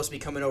because he was supposed to be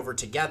coming over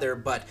together,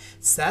 but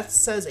Seth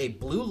says a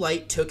blue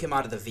light took him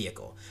out of the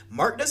vehicle.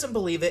 Mark doesn't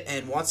believe it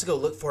and wants to go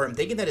look for him,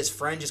 thinking that his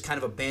friend just kind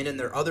of abandoned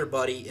their other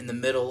buddy in the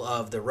middle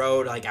of the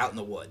road, like out in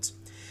the woods.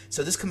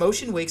 So this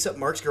commotion wakes up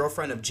Mark's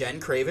girlfriend of Jen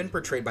Craven,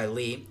 portrayed by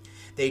Lee.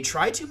 They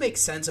try to make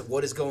sense of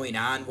what is going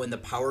on when the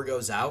power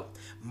goes out.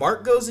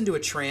 Mark goes into a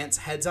trance,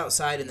 heads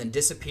outside, and then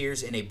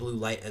disappears in a blue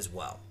light as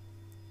well.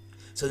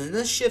 So then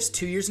this shifts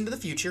 2 years into the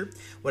future.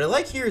 What I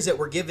like here is that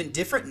we're given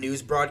different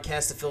news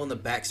broadcasts to fill in the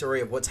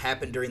backstory of what's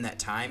happened during that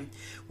time.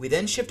 We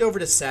then shift over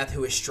to Seth,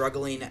 who is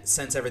struggling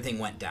since everything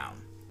went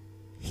down.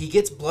 He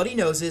gets bloody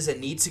noses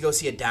and needs to go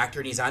see a doctor,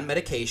 and he's on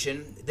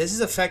medication. This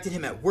has affected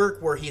him at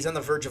work, where he's on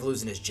the verge of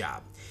losing his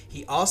job.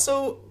 He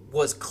also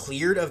was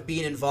cleared of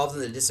being involved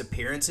in the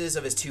disappearances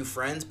of his 2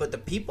 friends, but the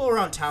people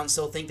around town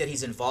still think that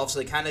he's involved, so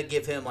they kind of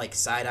give him like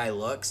side-eye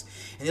looks.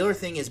 And the other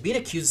thing is, being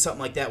accused of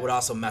something like that would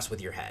also mess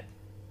with your head.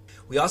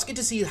 We also get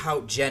to see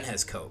how Jen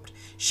has coped.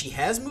 She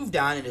has moved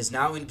on and is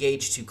now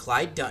engaged to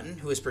Clyde Dutton,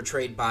 who is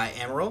portrayed by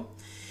Amaral.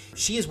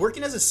 She is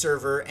working as a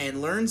server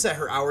and learns that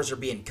her hours are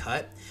being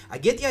cut. I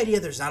get the idea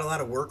there's not a lot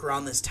of work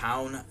around this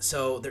town,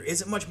 so there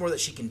isn't much more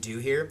that she can do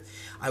here.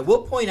 I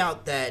will point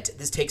out that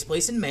this takes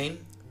place in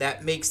Maine.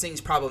 That makes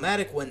things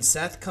problematic when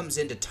Seth comes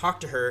in to talk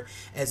to her,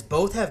 as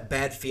both have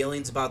bad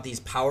feelings about these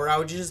power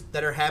outages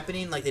that are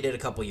happening like they did a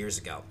couple years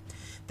ago.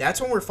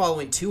 That's when we're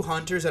following 2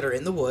 hunters that are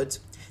in the woods.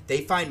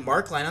 They find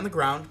Mark lying on the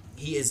ground.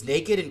 He is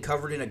naked and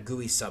covered in a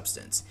gooey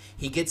substance.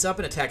 He gets up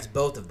and attacks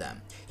both of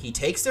them. He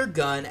takes their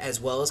gun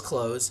as well as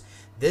clothes.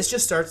 This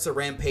just starts the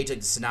rampage like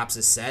the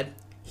synopsis said.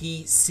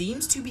 He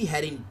seems to be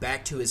heading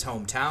back to his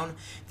hometown.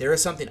 There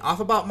is something off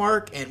about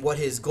Mark and what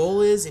his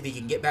goal is if he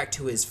can get back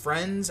to his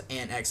friends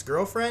and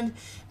ex-girlfriend,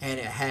 and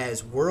it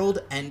has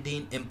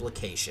world-ending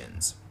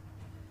implications.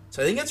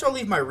 So I think that's where I'll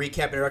leave my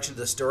recap introduction to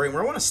the story. And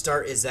where I want to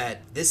start is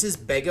that this is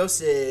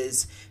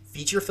Begos'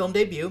 feature film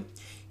debut.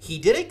 He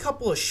did a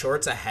couple of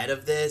shorts ahead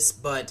of this,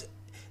 but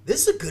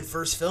this is a good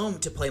first film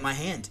to play my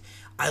hand.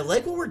 I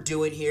like what we're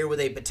doing here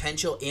with a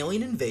potential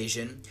alien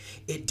invasion.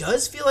 It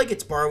does feel like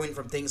it's borrowing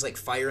from things like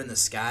Fire in the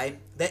Sky.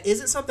 That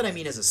isn't something I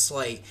mean as a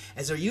slight,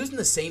 as they're using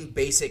the same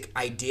basic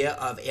idea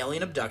of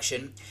alien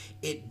abduction.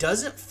 It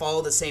doesn't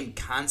follow the same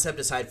concept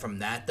aside from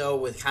that, though,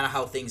 with kind of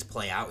how things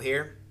play out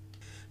here.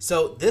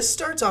 So this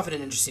starts off in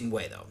an interesting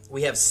way, though.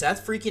 We have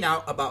Seth freaking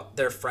out about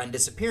their friend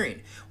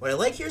disappearing. What I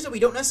like here is that we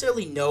don't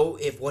necessarily know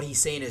if what he's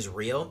saying is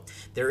real.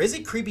 There is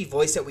a creepy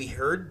voice that we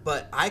heard,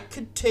 but I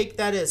could take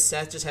that as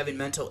Seth just having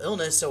mental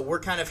illness, so we're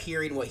kind of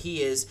hearing what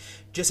he is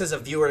just as a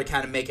viewer to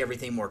kind of make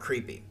everything more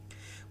creepy.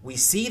 We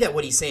see that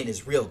what he's saying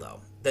is real,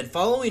 though. Then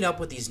following up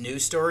with these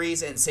news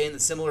stories and saying that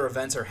similar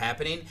events are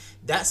happening,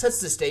 that sets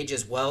the stage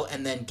as well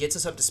and then gets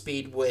us up to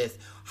speed with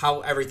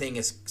how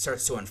everything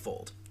starts to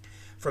unfold.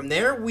 From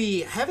there, we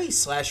have a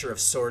slasher of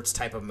sorts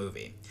type of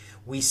movie.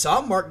 We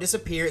saw Mark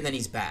disappear and then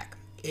he's back.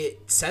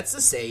 It sets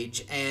the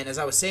stage, and as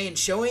I was saying,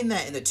 showing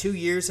that in the 2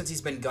 years since he's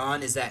been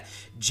gone is that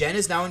Jen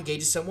is now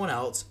engaged to someone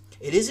else.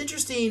 It is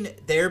interesting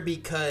there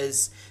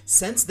because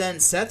since then,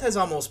 Seth has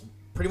almost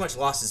pretty much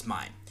lost his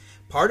mind.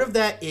 Part of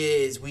that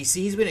is we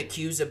see he's been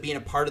accused of being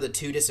a part of the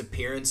 2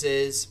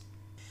 disappearances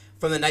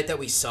from the night that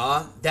we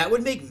saw. That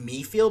would make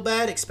me feel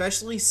bad,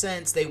 especially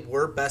since they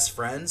were best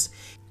friends.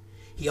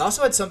 He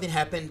also had something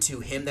happen to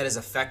him that has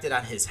affected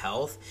on his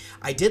health.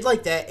 I did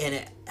like that, and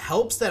it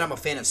helps that I'm a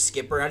fan of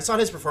Skipper. I just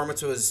thought his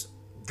performance was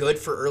good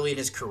for early in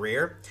his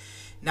career.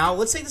 Now,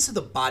 let's say this is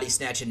the body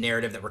snatching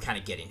narrative that we're kind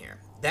of getting here.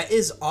 That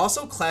is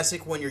also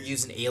classic when you're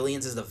using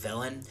aliens as the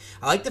villain.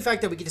 I like the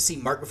fact that we get to see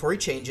Mark before he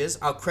changes.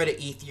 I'll credit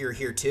Ethier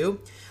here too.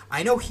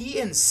 I know he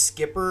and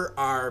Skipper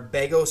are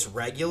Begos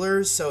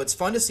regulars, so it's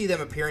fun to see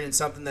them appearing in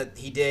something that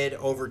he did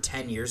over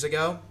 10 years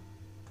ago.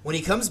 When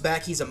he comes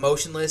back, he's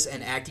emotionless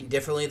and acting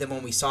differently than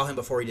when we saw him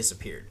before he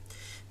disappeared.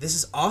 This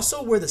is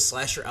also where the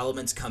slasher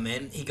elements come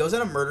in. He goes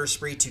on a murder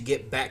spree to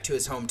get back to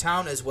his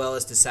hometown as well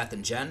as to Seth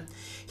and Jen.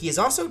 He is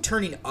also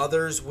turning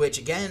others, which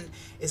again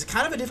is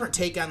kind of a different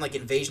take on like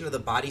Invasion of the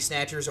Body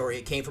Snatchers or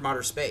It Came from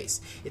Outer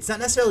Space. It's not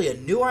necessarily a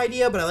new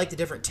idea, but I like the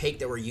different take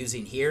that we're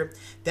using here.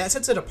 That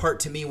sets it apart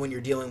to me when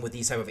you're dealing with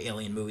these type of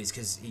alien movies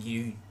because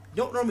you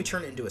don't normally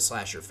turn it into a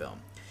slasher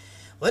film.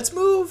 Let's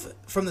move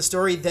from the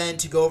story then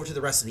to go over to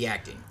the rest of the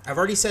acting. I've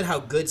already said how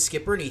good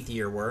Skipper and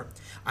Ethier were.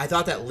 I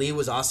thought that Lee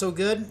was also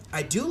good.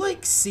 I do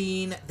like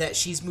seeing that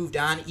she's moved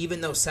on,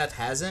 even though Seth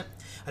hasn't.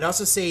 I'd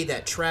also say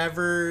that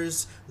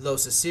Travers, Lo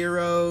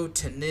Cicero,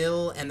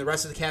 Tanil, and the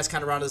rest of the cast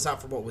kind of rounded us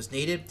out for what was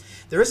needed.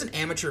 There is an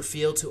amateur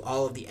feel to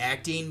all of the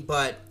acting,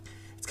 but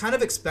it's kind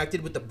of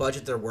expected with the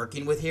budget they're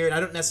working with here, and I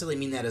don't necessarily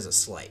mean that as a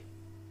slight.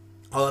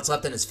 All that's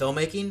left in is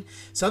filmmaking.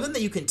 Something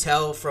that you can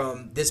tell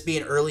from this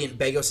being early in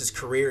Begos'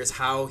 career is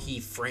how he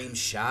frames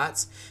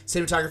shots.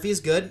 Cinematography is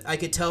good. I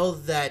could tell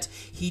that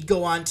he'd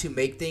go on to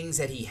make things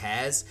that he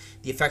has.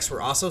 The effects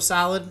were also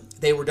solid.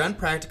 They were done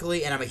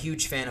practically, and I'm a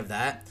huge fan of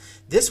that.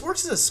 This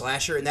works as a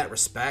slasher in that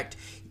respect.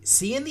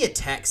 Seeing the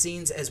attack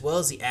scenes as well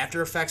as the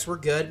after effects were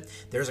good.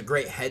 There's a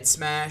great head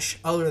smash.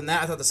 Other than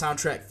that, I thought the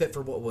soundtrack fit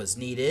for what was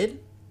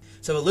needed.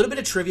 So a little bit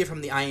of trivia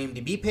from the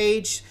IMDb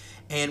page.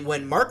 And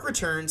when Mark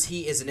returns,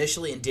 he is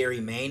initially in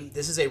Derry, Maine.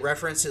 This is a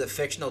reference to the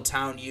fictional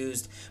town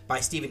used by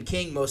Stephen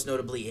King, most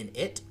notably in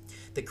It.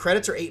 The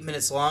credits are 8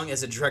 minutes long. As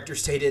the director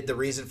stated, the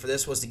reason for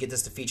this was to get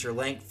this to feature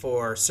length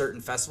for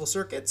certain festival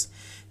circuits.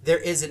 There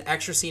is an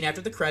extra scene after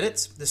the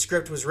credits. The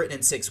script was written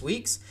in 6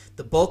 weeks.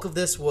 The bulk of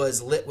this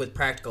was lit with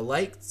practical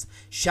lights,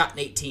 shot in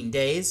 18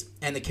 days,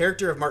 and the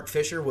character of Mark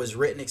Fisher was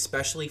written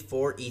especially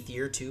for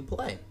Ethier to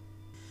play.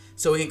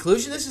 So in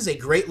conclusion, this is a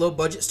great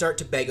low-budget start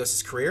to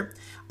Begos' career.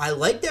 I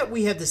like that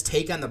we have this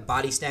take on the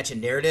body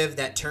snatching narrative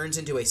that turns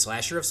into a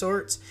slasher of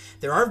sorts.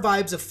 There are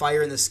vibes of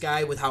Fire in the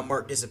Sky with how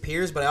Mark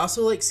disappears, but I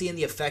also like seeing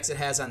the effects it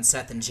has on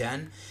Seth and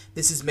Jen.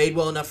 This is made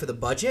well enough for the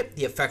budget.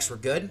 The effects were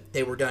good.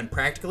 They were done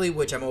practically,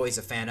 which I'm always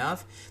a fan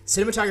of.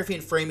 Cinematography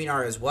and framing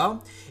are as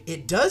well.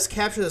 It does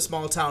capture the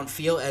small town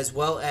feel as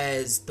well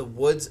as the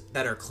woods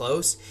that are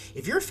close.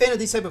 If you're a fan of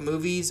these type of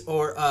movies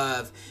or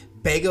of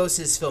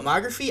Begos'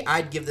 filmography,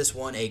 I'd give this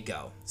one a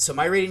go. So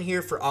my rating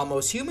here for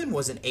Almost Human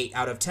was an 8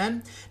 out of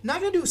 10.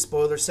 Not going to do a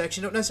spoiler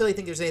section. Don't necessarily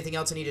think there's anything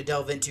else I need to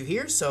delve into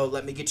here, so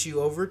let me get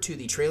you over to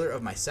the trailer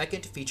of my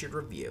second featured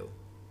review.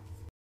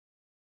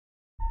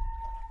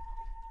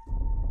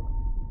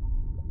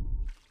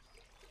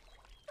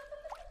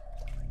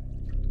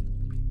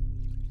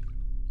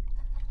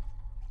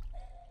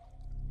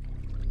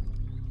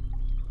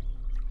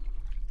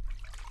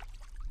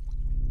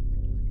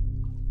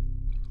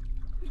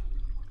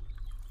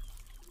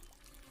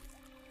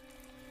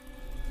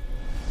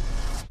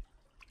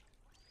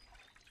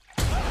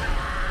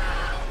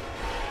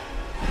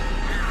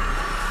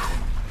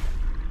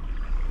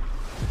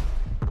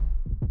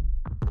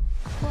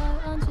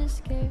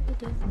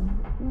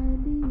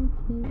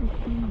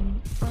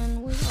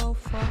 When we all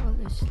fall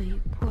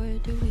asleep, where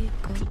do we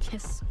go?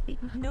 Kiss me.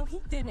 No, he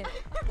didn't.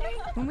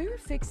 When we were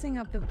fixing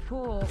up the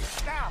pool,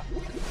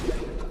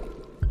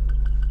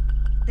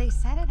 they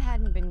said it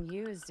hadn't been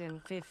used in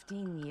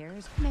 15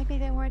 years. Maybe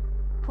they weren't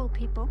pool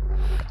people.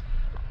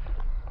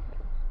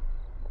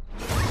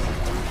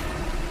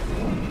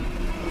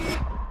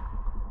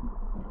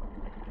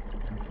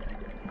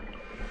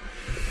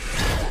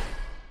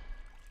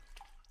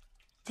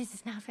 This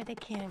is not for the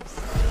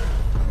kids.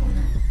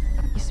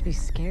 I used to be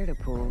scared of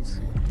pools.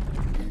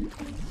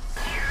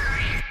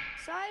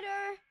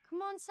 Cider!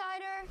 Come on,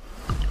 Cider!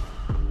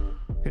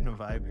 Getting a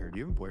vibe here. Do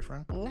you have a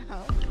boyfriend?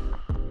 No.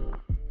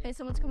 Hey,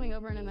 someone's coming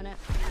over in a minute.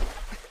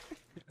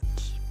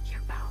 Keep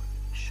your mouth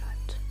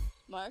shut.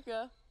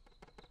 Marco?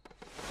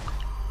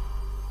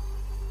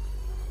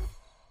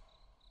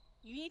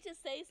 You need to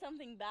say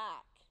something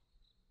back.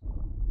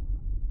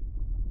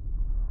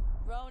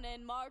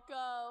 Ronan,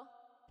 Marco.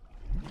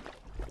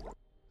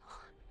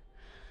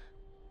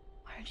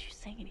 Why aren't you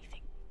saying anything?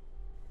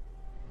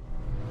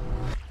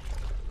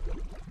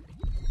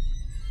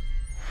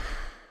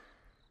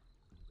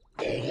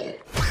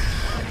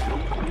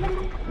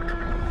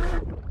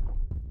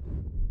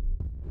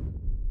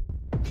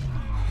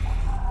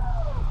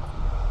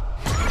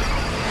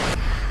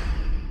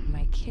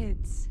 My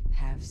kids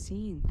have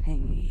seen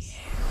things.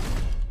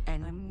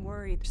 And I'm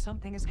worried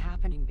something is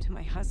happening to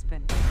my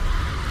husband.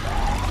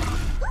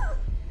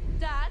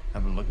 Dad?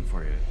 I've been looking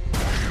for you.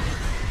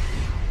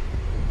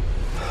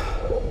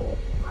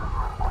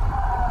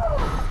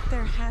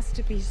 There has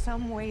to be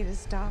some way to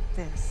stop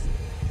this.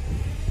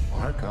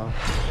 Marco.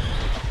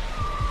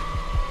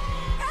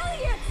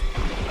 Elliot!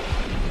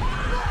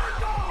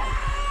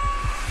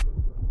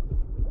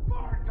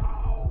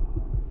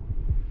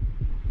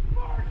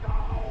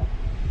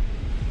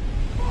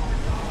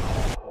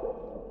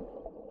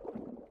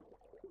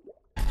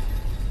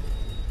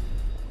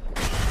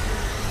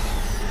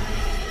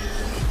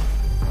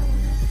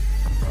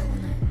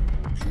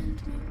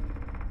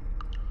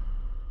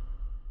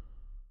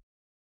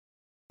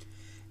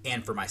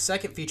 And for my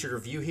second featured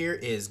review here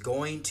is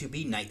going to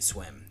be Night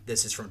Swim.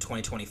 This is from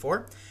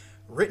 2024.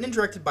 Written and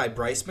directed by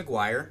Bryce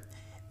McGuire.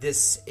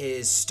 This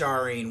is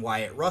starring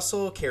Wyatt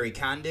Russell, Carrie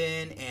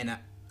Condon, and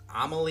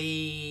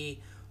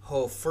Amelie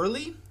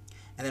Hofurley.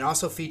 And then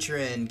also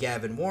featuring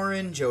Gavin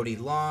Warren, Jodie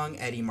Long,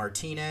 Eddie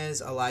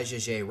Martinez, Elijah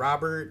J.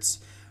 Roberts,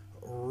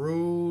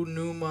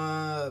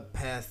 Runuma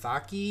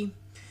Pathaki,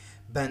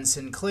 Ben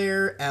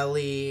Sinclair,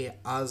 Eli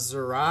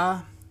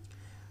Azara,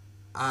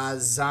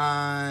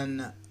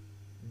 Azan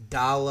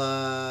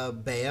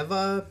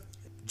Dalabayeva,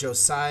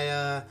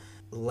 Josiah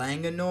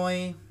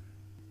Langanoy,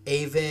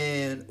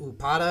 Avon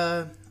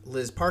Upada,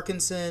 Liz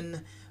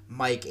Parkinson,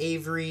 Mike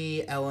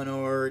Avery,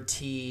 Eleanor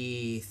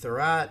T.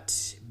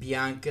 Thurat,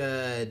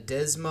 Bianca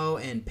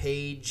Desmo, and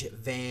Paige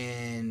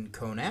Van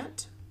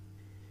Conat.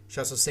 Should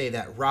also say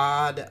that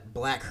Rod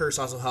Blackhurst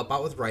also helped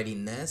out with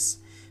writing this.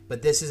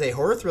 But this is a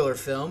horror thriller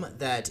film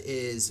that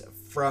is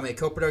from a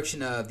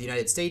co-production of the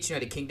United States,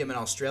 United Kingdom, and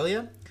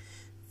Australia.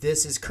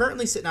 This is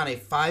currently sitting on a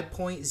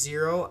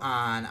 5.0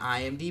 on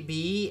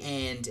IMDb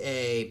and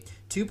a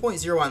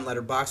 2.0 on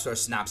Letterboxd, or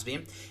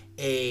synopsis.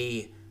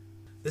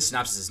 This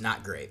synopsis is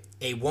not great.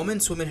 A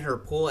woman swimming in her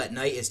pool at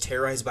night is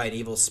terrorized by an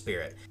evil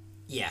spirit.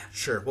 Yeah,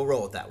 sure, we'll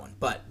roll with that one.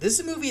 But this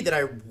is a movie that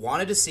I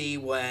wanted to see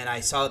when I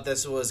saw that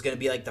this was going to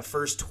be like the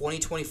first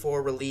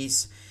 2024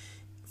 release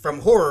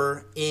from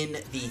horror in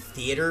the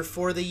theater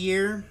for the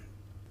year.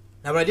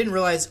 Now, what I didn't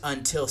realize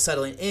until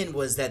settling in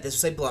was that this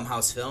was a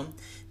Blumhouse film.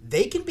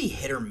 They can be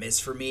hit or miss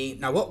for me.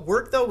 Now, what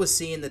worked, though, was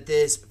seeing that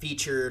this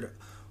featured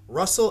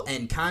Russell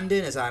and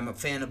Condon, as I'm a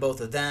fan of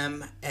both of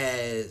them,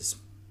 as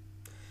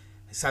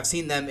I've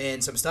seen them in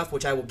some stuff,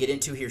 which I will get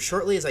into here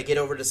shortly as I get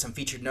over to some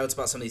featured notes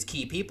about some of these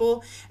key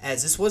people,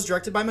 as this was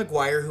directed by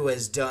Maguire, who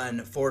has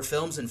done 4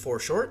 films and 4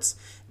 shorts.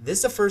 This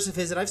is the first of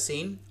his that I've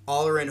seen.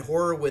 All are in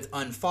horror with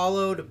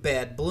Unfollowed,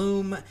 Bad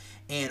Bloom,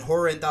 and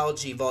Horror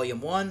Anthology Volume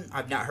 1.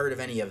 I've not heard of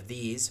any of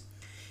these.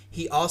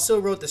 He also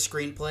wrote the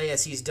screenplay,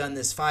 as he's done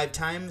this 5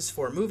 times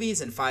for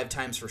movies and 5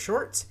 times for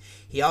shorts.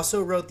 He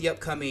also wrote the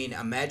upcoming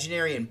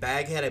Imaginary and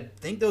Baghead. I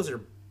think those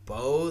are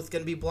both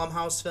going to be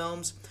Blumhouse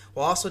films,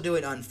 while also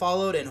doing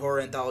Unfollowed and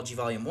Horror Anthology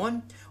Volume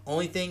 1.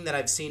 Only thing that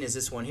I've seen is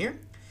this one here.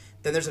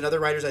 Then there's another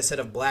writer, as I said,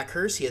 of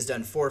Blackhurst. He has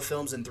done 4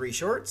 films and 3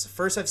 shorts.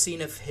 First I've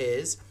seen of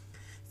his.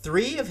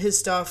 3 of his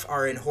stuff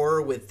are in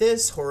horror with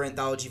this, Horror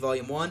Anthology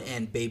Volume 1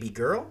 and Baby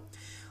Girl.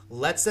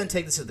 Let's then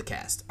take this to the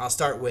cast. I'll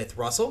start with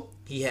Russell.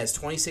 He has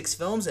 26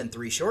 films and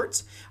 3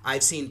 shorts.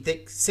 I've seen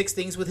 6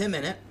 things with him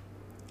in it.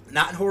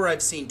 Not in horror,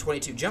 I've seen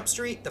 22 Jump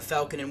Street, The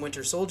Falcon and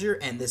Winter Soldier,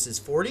 and This Is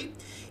 40.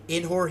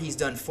 In horror, he's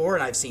done 4,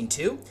 and I've seen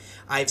 2.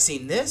 I've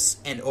seen this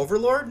and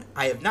Overlord.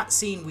 I have not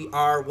seen We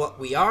Are What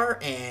We Are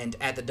and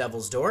At the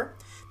Devil's Door.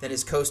 Then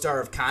his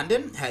co-star of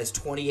Condon has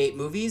 28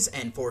 movies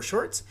and 4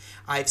 shorts.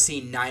 I've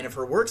seen 9 of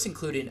her works,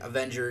 including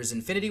Avengers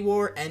Infinity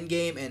War,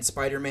 Endgame, and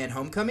Spider-Man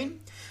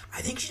Homecoming.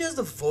 I think she does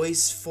the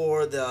voice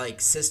for the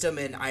system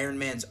in Iron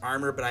Man's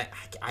armor, but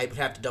I would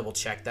have to double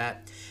check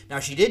that. Now,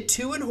 she did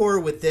 2 in horror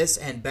with this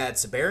and Bad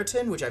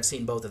Samaritan, which I've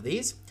seen both of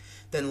these.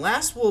 Then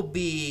last will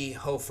be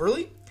Ho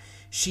Furley.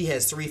 She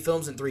has 3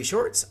 films and 3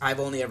 shorts. I've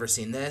only ever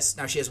seen this.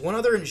 Now, she has one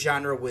other in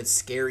genre with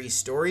Scary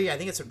Story. I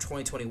think it's from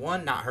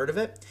 2021. Not heard of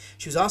it.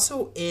 She was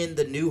also in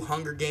the new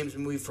Hunger Games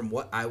movie from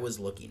what I was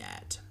looking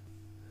at.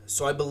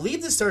 So I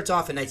believe this starts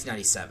off in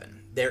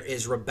 1997. There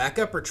is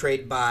Rebecca,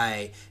 portrayed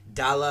by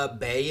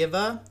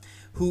Dalabayeva,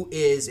 who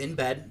is in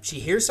bed. She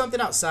hears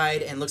something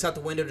outside and looks out the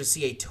window to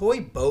see a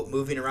toy boat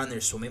moving around their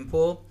swimming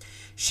pool.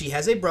 She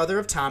has a brother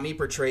of Tommy,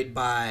 portrayed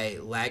by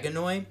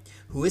Laganoy,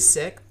 who is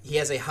sick. He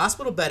has a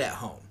hospital bed at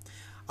home.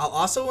 I'll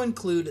also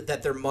include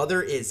that their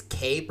mother is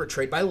Kay,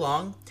 portrayed by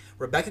Long.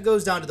 Rebecca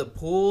goes down to the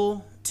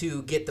pool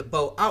to get the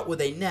boat out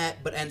with a net,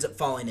 but ends up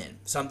falling in.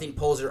 Something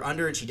pulls her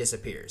under and she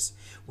disappears.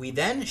 We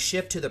then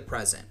shift to the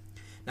present.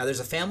 Now,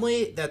 there's a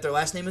family that their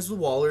last name is the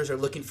Wallers are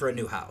looking for a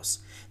new house.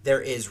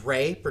 There is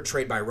Ray,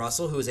 portrayed by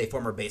Russell, who is a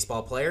former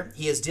baseball player.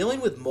 He is dealing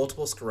with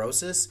multiple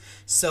sclerosis,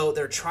 so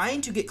they're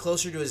trying to get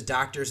closer to his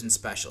doctors and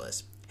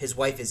specialists. His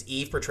wife is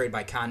Eve, portrayed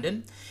by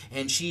Condon,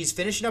 and she's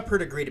finishing up her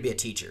degree to be a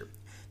teacher.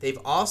 They've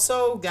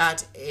also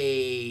got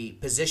a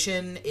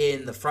position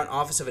in the front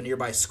office of a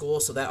nearby school,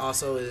 so that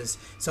also is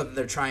something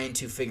they're trying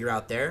to figure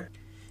out there.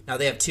 Now,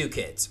 they have 2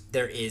 kids.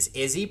 There is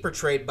Izzy,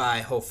 portrayed by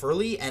Ho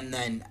Furley, and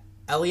then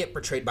Elliot,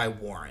 portrayed by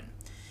Warren.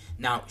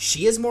 Now,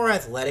 she is more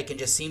athletic and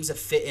just seems to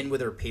fit in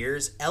with her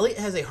peers. Elliot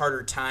has a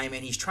harder time,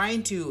 and he's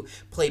trying to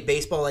play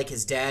baseball like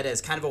his dad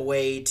as kind of a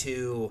way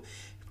to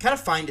kind of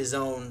find his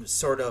own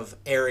sort of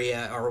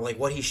area or like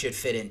what he should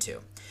fit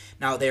into.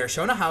 Now, they are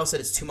shown a house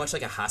that is too much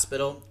like a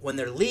hospital. When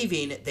they're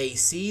leaving, they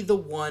see the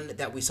one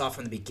that we saw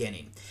from the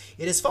beginning.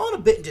 It has fallen a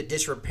bit into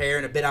disrepair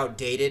and a bit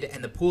outdated,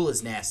 and the pool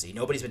is nasty.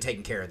 Nobody's been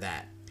taking care of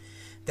that.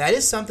 That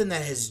is something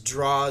that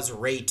draws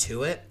Ray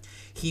to it.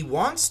 He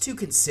wants to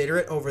consider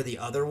it over the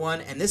other one,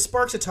 and this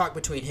sparks a talk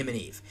between him and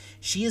Eve.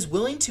 She is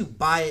willing to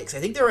buy it, because I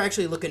think they were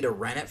actually looking to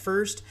rent it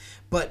first,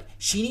 but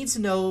she needs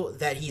to know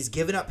that he's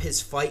given up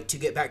his fight to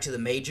get back to the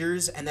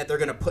majors and that they're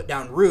going to put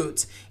down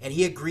roots, and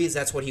he agrees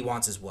that's what he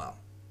wants as well.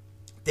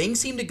 Things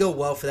seem to go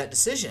well for that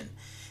decision.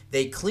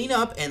 They clean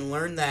up and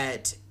learn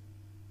that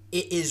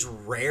it is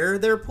rare,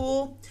 their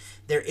pool.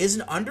 There is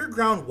an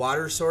underground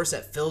water source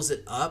that fills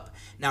it up.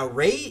 Now,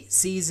 Ray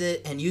sees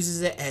it and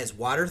uses it as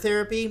water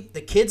therapy.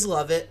 The kids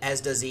love it, as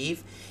does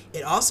Eve.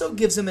 It also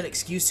gives them an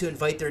excuse to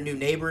invite their new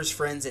neighbors,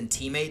 friends, and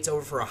teammates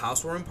over for a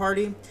housewarming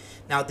party.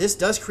 Now, this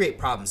does create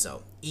problems,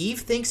 though.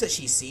 Eve thinks that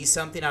she sees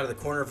something out of the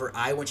corner of her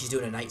eye when she's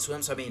doing a night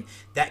swim. So, I mean,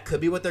 that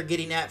could be what they're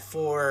getting at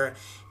for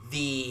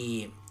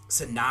the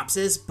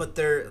synopsis, but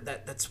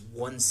that's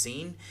one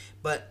scene.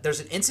 But there's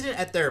an incident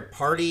at their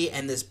party,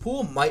 and this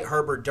pool might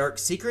harbor dark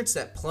secrets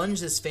that plunge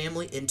this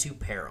family into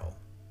peril.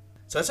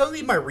 So that's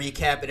only my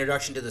recap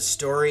introduction to the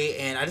story,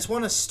 and I just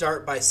want to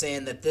start by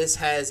saying that this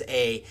has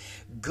a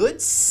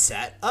good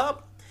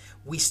setup.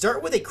 We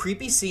start with a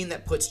creepy scene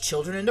that puts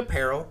children into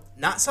peril,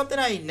 not something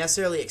I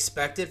necessarily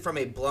expected from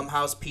a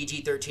Blumhouse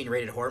PG-13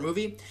 rated horror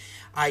movie.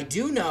 I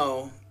do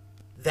know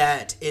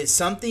that is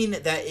something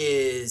that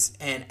is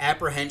an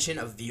apprehension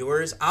of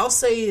viewers. I'll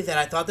say that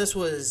I thought this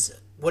was,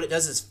 what it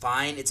does is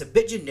fine. It's a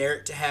bit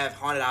generic to have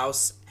haunted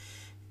house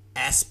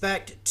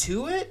aspect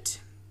to it,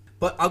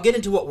 but I'll get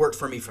into what worked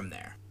for me from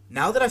there.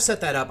 Now that I've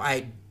set that up,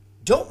 I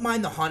don't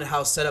mind the haunted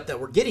house setup that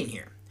we're getting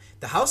here.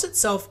 The house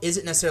itself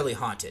isn't necessarily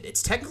haunted.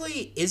 It's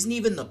technically isn't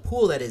even the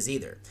pool that is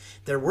either.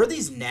 There were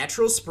these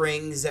natural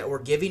springs that were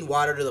giving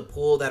water to the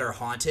pool that are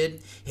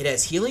haunted. It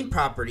has healing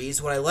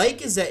properties. What I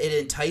like is that it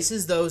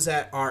entices those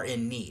that are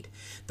in need.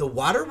 The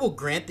water will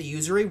grant the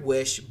user a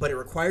wish, but it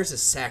requires a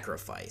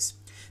sacrifice.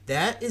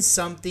 That is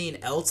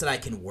something else that I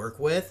can work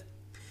with.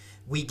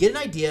 We get an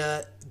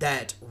idea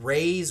that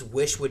Ray's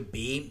wish would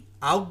be.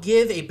 I'll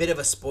give a bit of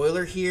a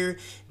spoiler here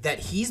that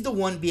he's the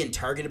one being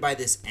targeted by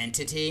this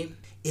entity.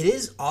 It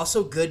is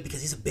also good because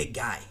he's a big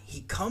guy.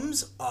 He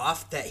comes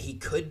off that he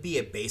could be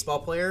a baseball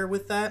player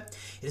with that.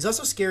 It is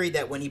also scary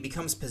that when he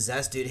becomes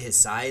possessed due to his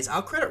size,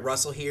 I'll credit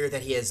Russell here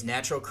that he has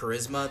natural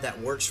charisma that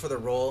works for the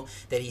role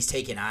that he's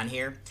taken on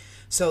here.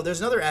 So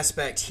there's another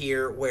aspect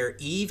here where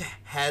Eve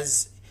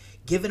has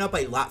given up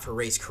a lot for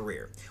Ray's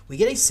career. We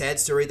get a sad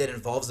story that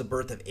involves the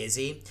birth of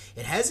Izzy.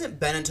 It hasn't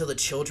been until the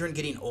children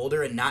getting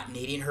older and not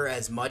needing her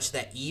as much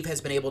that Eve has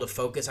been able to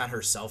focus on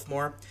herself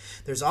more.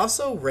 There's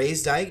also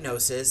Ray's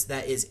diagnosis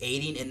that is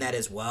aiding in that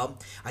as well.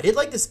 I did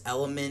like this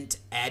element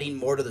adding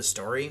more to the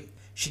story.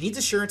 She needs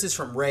assurances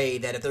from Ray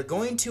that if they're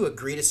going to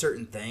agree to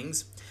certain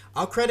things.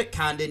 I'll credit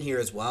Condon here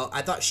as well.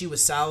 I thought she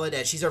was solid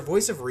as she's our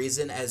voice of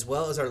reason as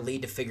well as our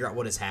lead to figure out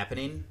what is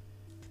happening.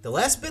 The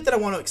last bit that I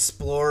want to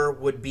explore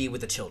would be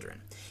with the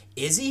children.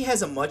 Izzy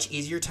has a much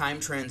easier time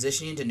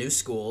transitioning to new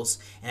schools,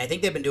 and I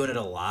think they've been doing it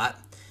a lot.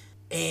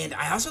 And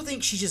I also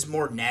think she's just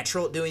more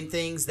natural at doing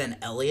things than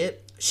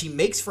Elliot. She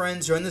makes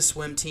friends, join the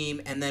swim team,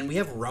 and then we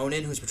have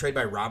Ronan, who's portrayed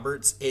by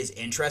Roberts, is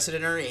interested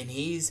in her, and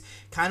he's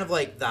kind of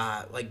like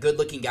the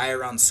good-looking guy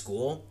around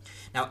school.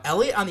 Now,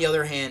 Elliot, on the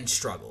other hand,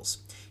 struggles.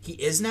 He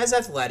isn't as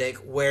athletic,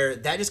 where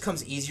that just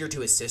comes easier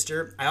to his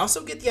sister. I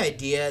also get the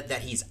idea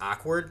that he's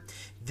awkward.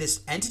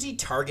 This entity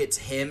targets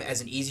him as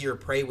an easier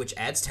prey, which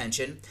adds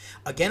tension.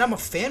 Again, I'm a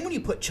fan when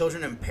you put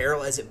children in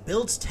peril as it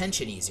builds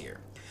tension easier.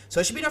 So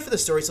that should be enough for the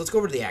story, so let's go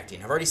over to the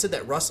acting. I've already said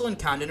that Russell and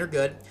Condon are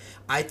good.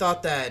 I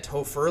thought that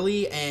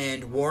Hofurley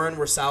and Warren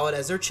were solid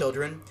as their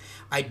children.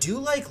 I do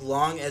like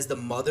Long as the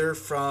mother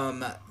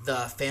from the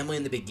family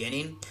in the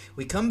beginning.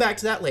 We come back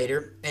to that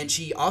later, and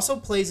she also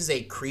plays as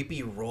a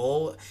creepy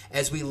role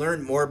as we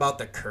learn more about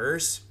the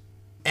curse.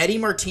 Eddie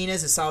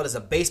Martinez is solid as a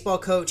baseball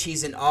coach.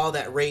 He's in all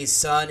that Ray's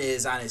son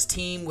is on his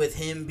team with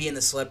him being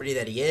the celebrity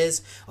that he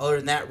is. Other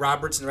than that,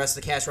 Roberts and the rest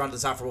of the cast rounded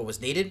this out for what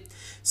was needed.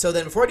 So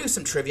then before I do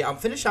some trivia, I'll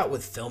finish out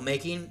with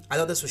filmmaking. I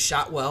thought this was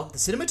shot well. The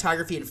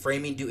cinematography and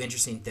framing do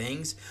interesting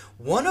things.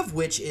 One of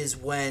which is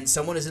when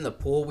someone is in the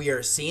pool, we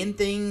are seeing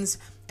things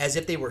as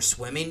if they were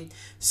swimming.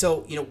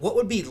 So, what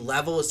would be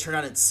level is turned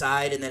on its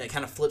side and then it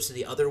kind of flips to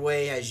the other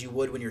way as you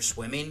would when you're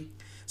swimming.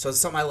 So it's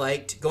something I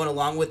liked. Going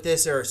along with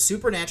this, there are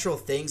supernatural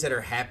things that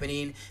are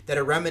happening that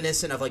are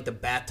reminiscent of like the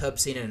bathtub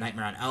scene in A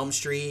Nightmare on Elm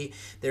Street.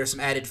 There's some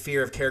added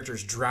fear of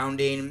characters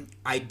drowning.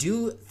 I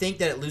do think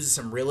that it loses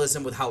some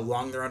realism with how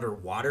long they're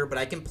underwater, but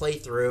I can play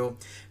through,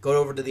 go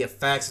over to the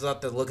effects. I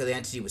thought the look of the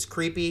entity was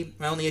creepy.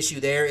 My only issue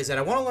there is that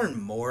I want to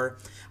learn more.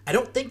 I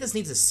don't think this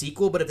needs a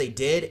sequel, but if they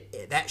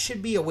did, that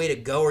should be a way to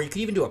go, or you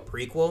could even do a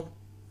prequel.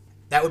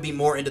 That would be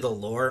more into the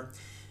lore.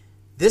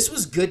 This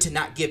was good to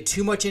not give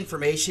too much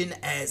information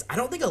as I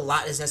don't think a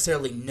lot is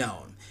necessarily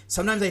known.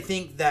 Sometimes I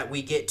think that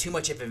we get too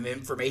much of an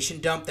information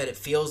dump that it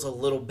feels a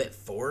little bit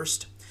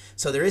forced.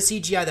 So there is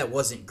CGI that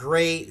wasn't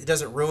great. It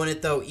doesn't ruin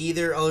it though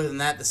either. Other than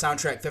that, the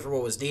soundtrack fit for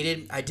what was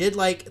needed. I did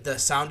like the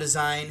sound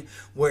design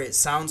where it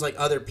sounds like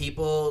other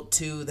people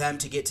to them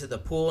to get to the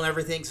pool and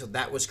everything. So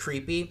that was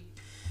creepy.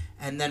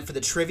 And then for the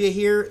trivia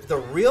here, the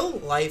real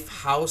life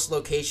house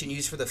location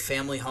used for the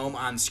family home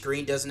on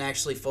screen doesn't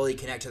actually fully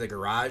connect to the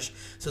garage.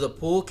 So the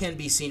pool can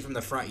be seen from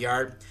the front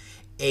yard.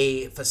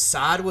 A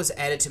facade was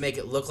added to make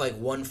it look like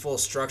one full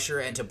structure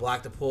and to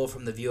block the pool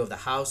from the view of the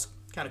house.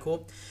 Kind of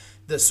cool.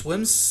 The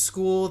swim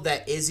school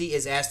that Izzy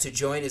is asked to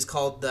join is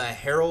called the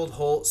Harold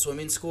Holt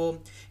Swimming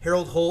School.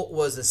 Harold Holt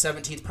was the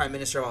 17th Prime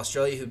Minister of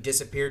Australia who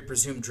disappeared,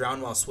 presumed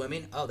drowned while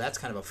swimming. Oh, that's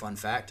kind of a fun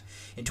fact.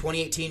 In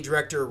 2018,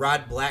 director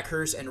Rod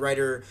Blackhurst and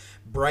writer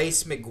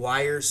Bryce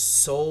McGuire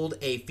sold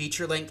a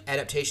feature-length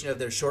adaptation of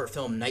their short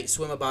film Night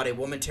Swim about a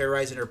woman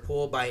terrorized in her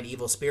pool by an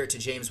evil spirit to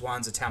James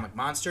Wan's Atomic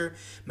Monster.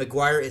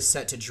 McGuire is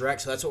set to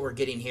direct, so that's what we're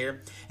getting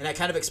here. And that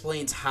kind of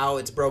explains how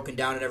it's broken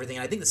down and everything.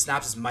 And I think the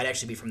synopsis might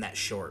actually be from that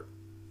short.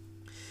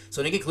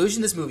 So in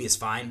conclusion, this movie is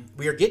fine.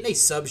 We are getting a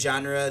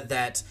subgenre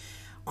that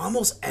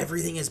almost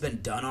everything has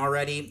been done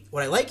already.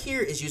 What I like here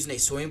is using a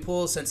swimming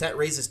pool since that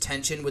raises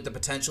tension with the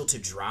potential to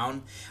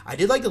drown. I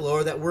did like the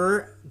lore that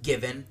we're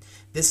given.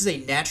 This is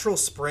a natural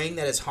spring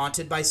that is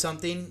haunted by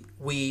something.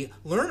 We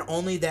learn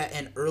only that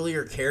an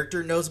earlier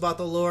character knows about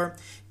the lore.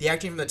 The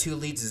acting from the two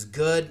leads is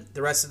good.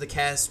 The rest of the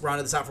cast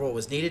rounded this out for what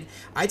was needed.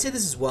 I'd say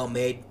this is well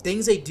made.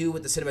 Things they do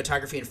with the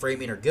cinematography and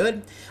framing are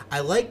good.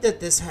 I like that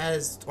this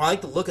has, I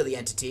like the look of the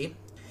entity.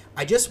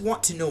 I just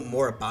want to know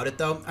more about it,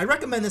 though. I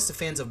recommend this to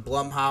fans of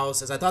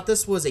Blumhouse, as I thought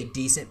this was a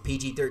decent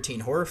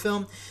PG-13 horror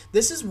film.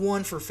 This is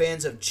one for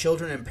fans of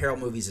children in peril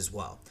movies as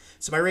well.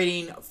 So my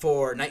rating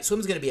for Night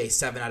Swim is going to be a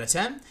 7 out of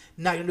 10.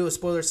 Not going to do a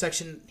spoiler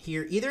section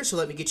here either, so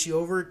let me get you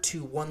over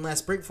to one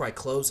last break before I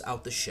close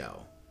out the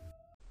show.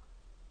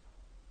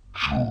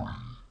 Journey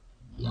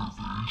with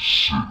a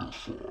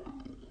Cinephile.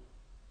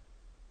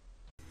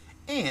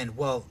 And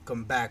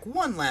welcome back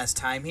one last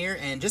time here,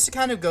 and just to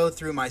kind of go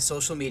through my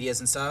social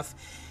medias and stuff,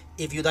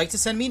 if you'd like to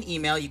send me an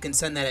email, you can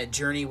send that at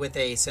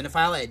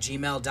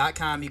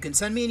journeywithacinephile@gmail.com. You can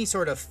send me any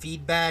sort of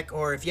feedback,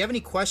 or if you have any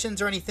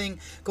questions or anything,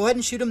 go ahead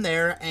and shoot them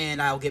there,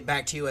 and I'll get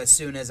back to you as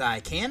soon as I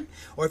can.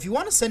 Or if you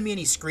want to send me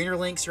any screener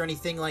links or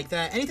anything like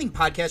that, anything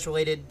podcast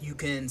related, you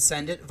can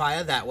send it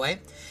via that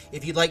way.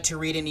 If you'd like to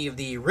read any of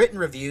the written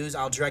reviews,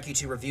 I'll direct you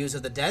to Reviews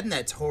of the Dead, and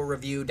that's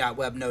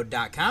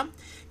horrorreview.webnode.com.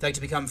 If you'd like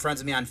to become friends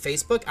with me on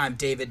Facebook, I'm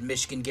David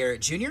Michigan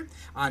Garrett Jr.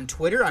 On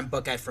Twitter, I'm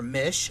Buckeye from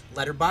Mish.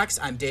 Letterboxd,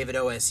 I'm David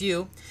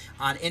OSU.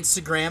 On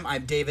Instagram,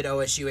 I'm David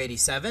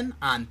OSU87.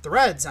 On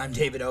Threads, I'm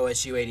David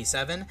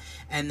OSU87.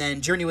 And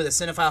then Journey with a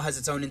Cinephile has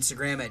its own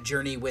Instagram at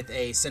Journey with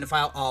a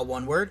Cinephile, all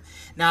one word.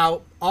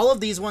 Now, all of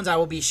these ones I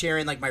will be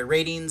sharing like my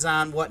ratings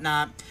on,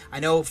 whatnot. I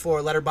know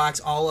for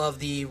Letterboxd, all of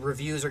the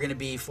reviews are going to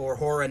be for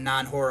horror and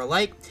non-horror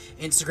alike.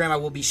 Instagram, I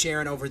will be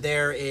sharing over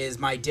there is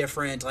my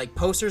different like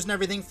posters and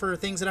everything for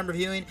things that I'm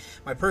reviewing.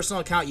 My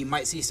personal account, you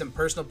might see some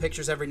personal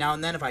pictures every now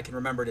and then if I can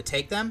remember to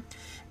take them.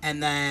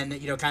 And then,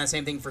 you know, kind of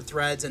same thing for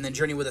Threads. And then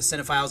Journey with a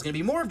Cinephile is going to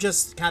be more of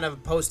just kind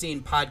of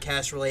posting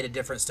podcast-related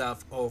different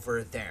stuff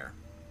over there.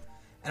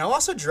 And I'll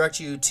also direct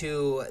you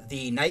to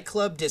the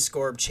Nightclub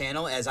Discord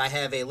channel, as I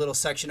have a little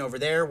section over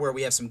there where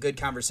we have some good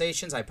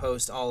conversations. I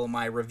post all of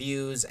my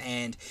reviews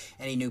and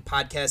any new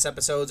podcast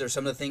episodes or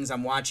some of the things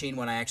I'm watching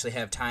when I actually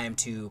have time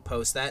to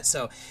post that.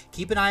 So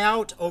keep an eye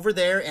out over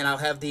there, and I'll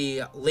have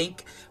the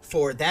link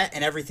for that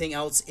and everything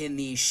else in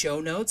the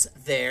show notes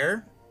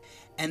there.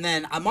 And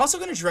then I'm also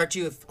going to direct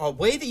you, a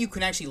way that you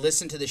can actually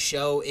listen to the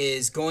show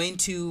is going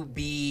to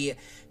be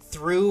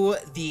through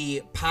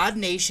the Pod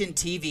Nation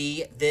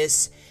TV.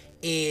 This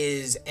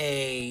is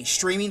a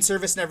streaming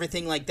service and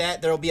everything like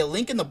that. There will be a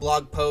link in the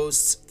blog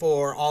posts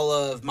for all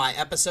of my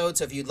episodes,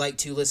 so if you'd like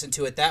to listen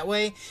to it that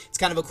way, it's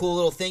kind of a cool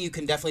little thing. You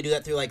can definitely do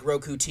that through like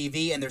Roku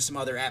TV, and there's some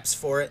other apps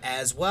for it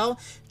as well,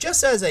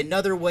 just as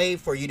another way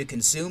for you to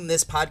consume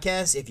this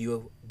podcast if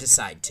you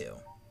decide to.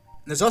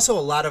 There's also a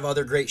lot of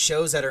other great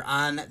shows that are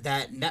on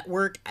that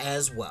network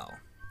as well.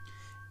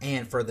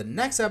 And for the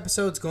next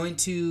episode, it's going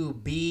to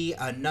be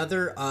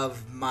another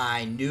of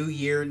my New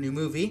Year, New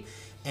Movie.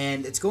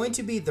 And it's going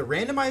to be the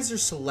randomizer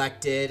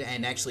selected,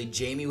 and actually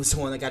Jamie was the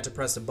one that got to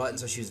press the button,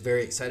 so she was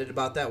very excited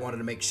about that. Wanted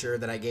to make sure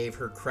that I gave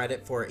her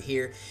credit for it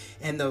here.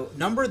 And the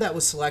number that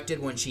was selected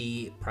when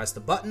she pressed the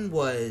button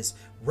was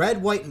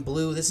Red, White, and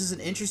Blue. This is an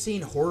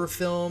interesting horror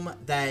film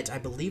that I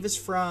believe is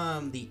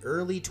from the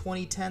early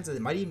 2010s.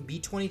 It might even be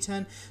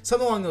 2010,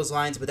 something along those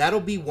lines, but that'll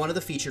be one of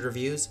the featured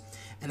reviews.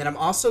 And then I'm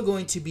also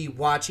going to be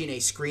watching a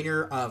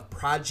screener of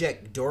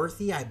Project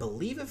Dorothy, I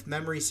believe, if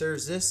memory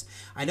serves this.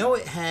 I know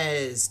it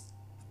has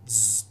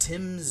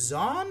Tim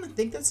Zahn, I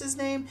think that's his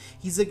name.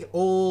 He's an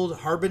old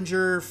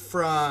harbinger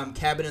from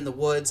Cabin in the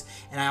Woods,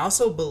 and I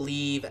also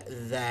believe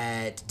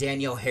that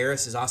Danielle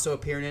Harris is also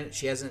appearing in it.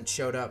 She hasn't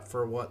showed up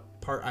for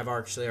what part I've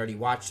actually already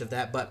watched of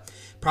that, but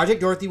Project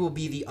Dorothy will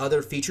be the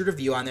other featured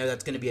review on there.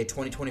 That's going to be a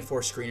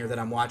 2024 screener that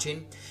I'm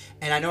watching.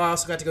 And I know I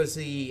also got to go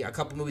see a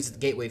couple movies at the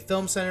Gateway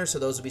Film Center, so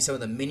those will be some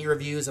of the mini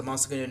reviews. I'm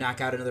also going to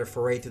knock out another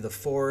foray through the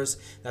fours.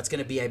 That's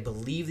going to be, I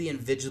believe, The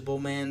Invisible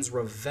Man's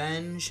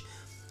Revenge.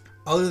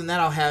 Other than that,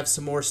 I'll have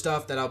some more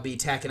stuff that I'll be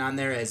tacking on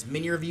there as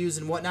mini reviews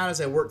and whatnot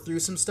as I work through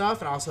some stuff.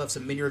 And I also have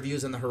some mini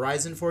reviews on the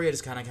horizon for you,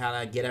 just kind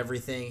of get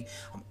everything.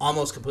 I'm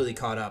almost completely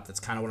caught up. That's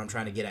kind of what I'm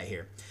trying to get at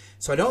here.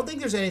 So I don't think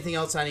there's anything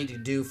else I need to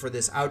do for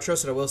this outro.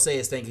 So what I will say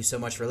is thank you so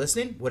much for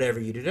listening, whatever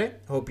you do today.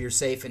 Hope you're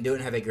safe and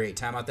have a great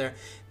time out there.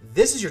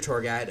 This is your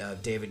tour guide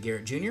of David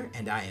Garrett Jr.,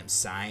 and I am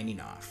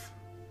signing off.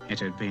 It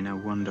had been a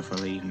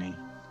wonderful evening.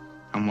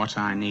 and what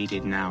I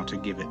needed now to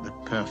give it the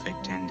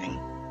perfect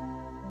ending.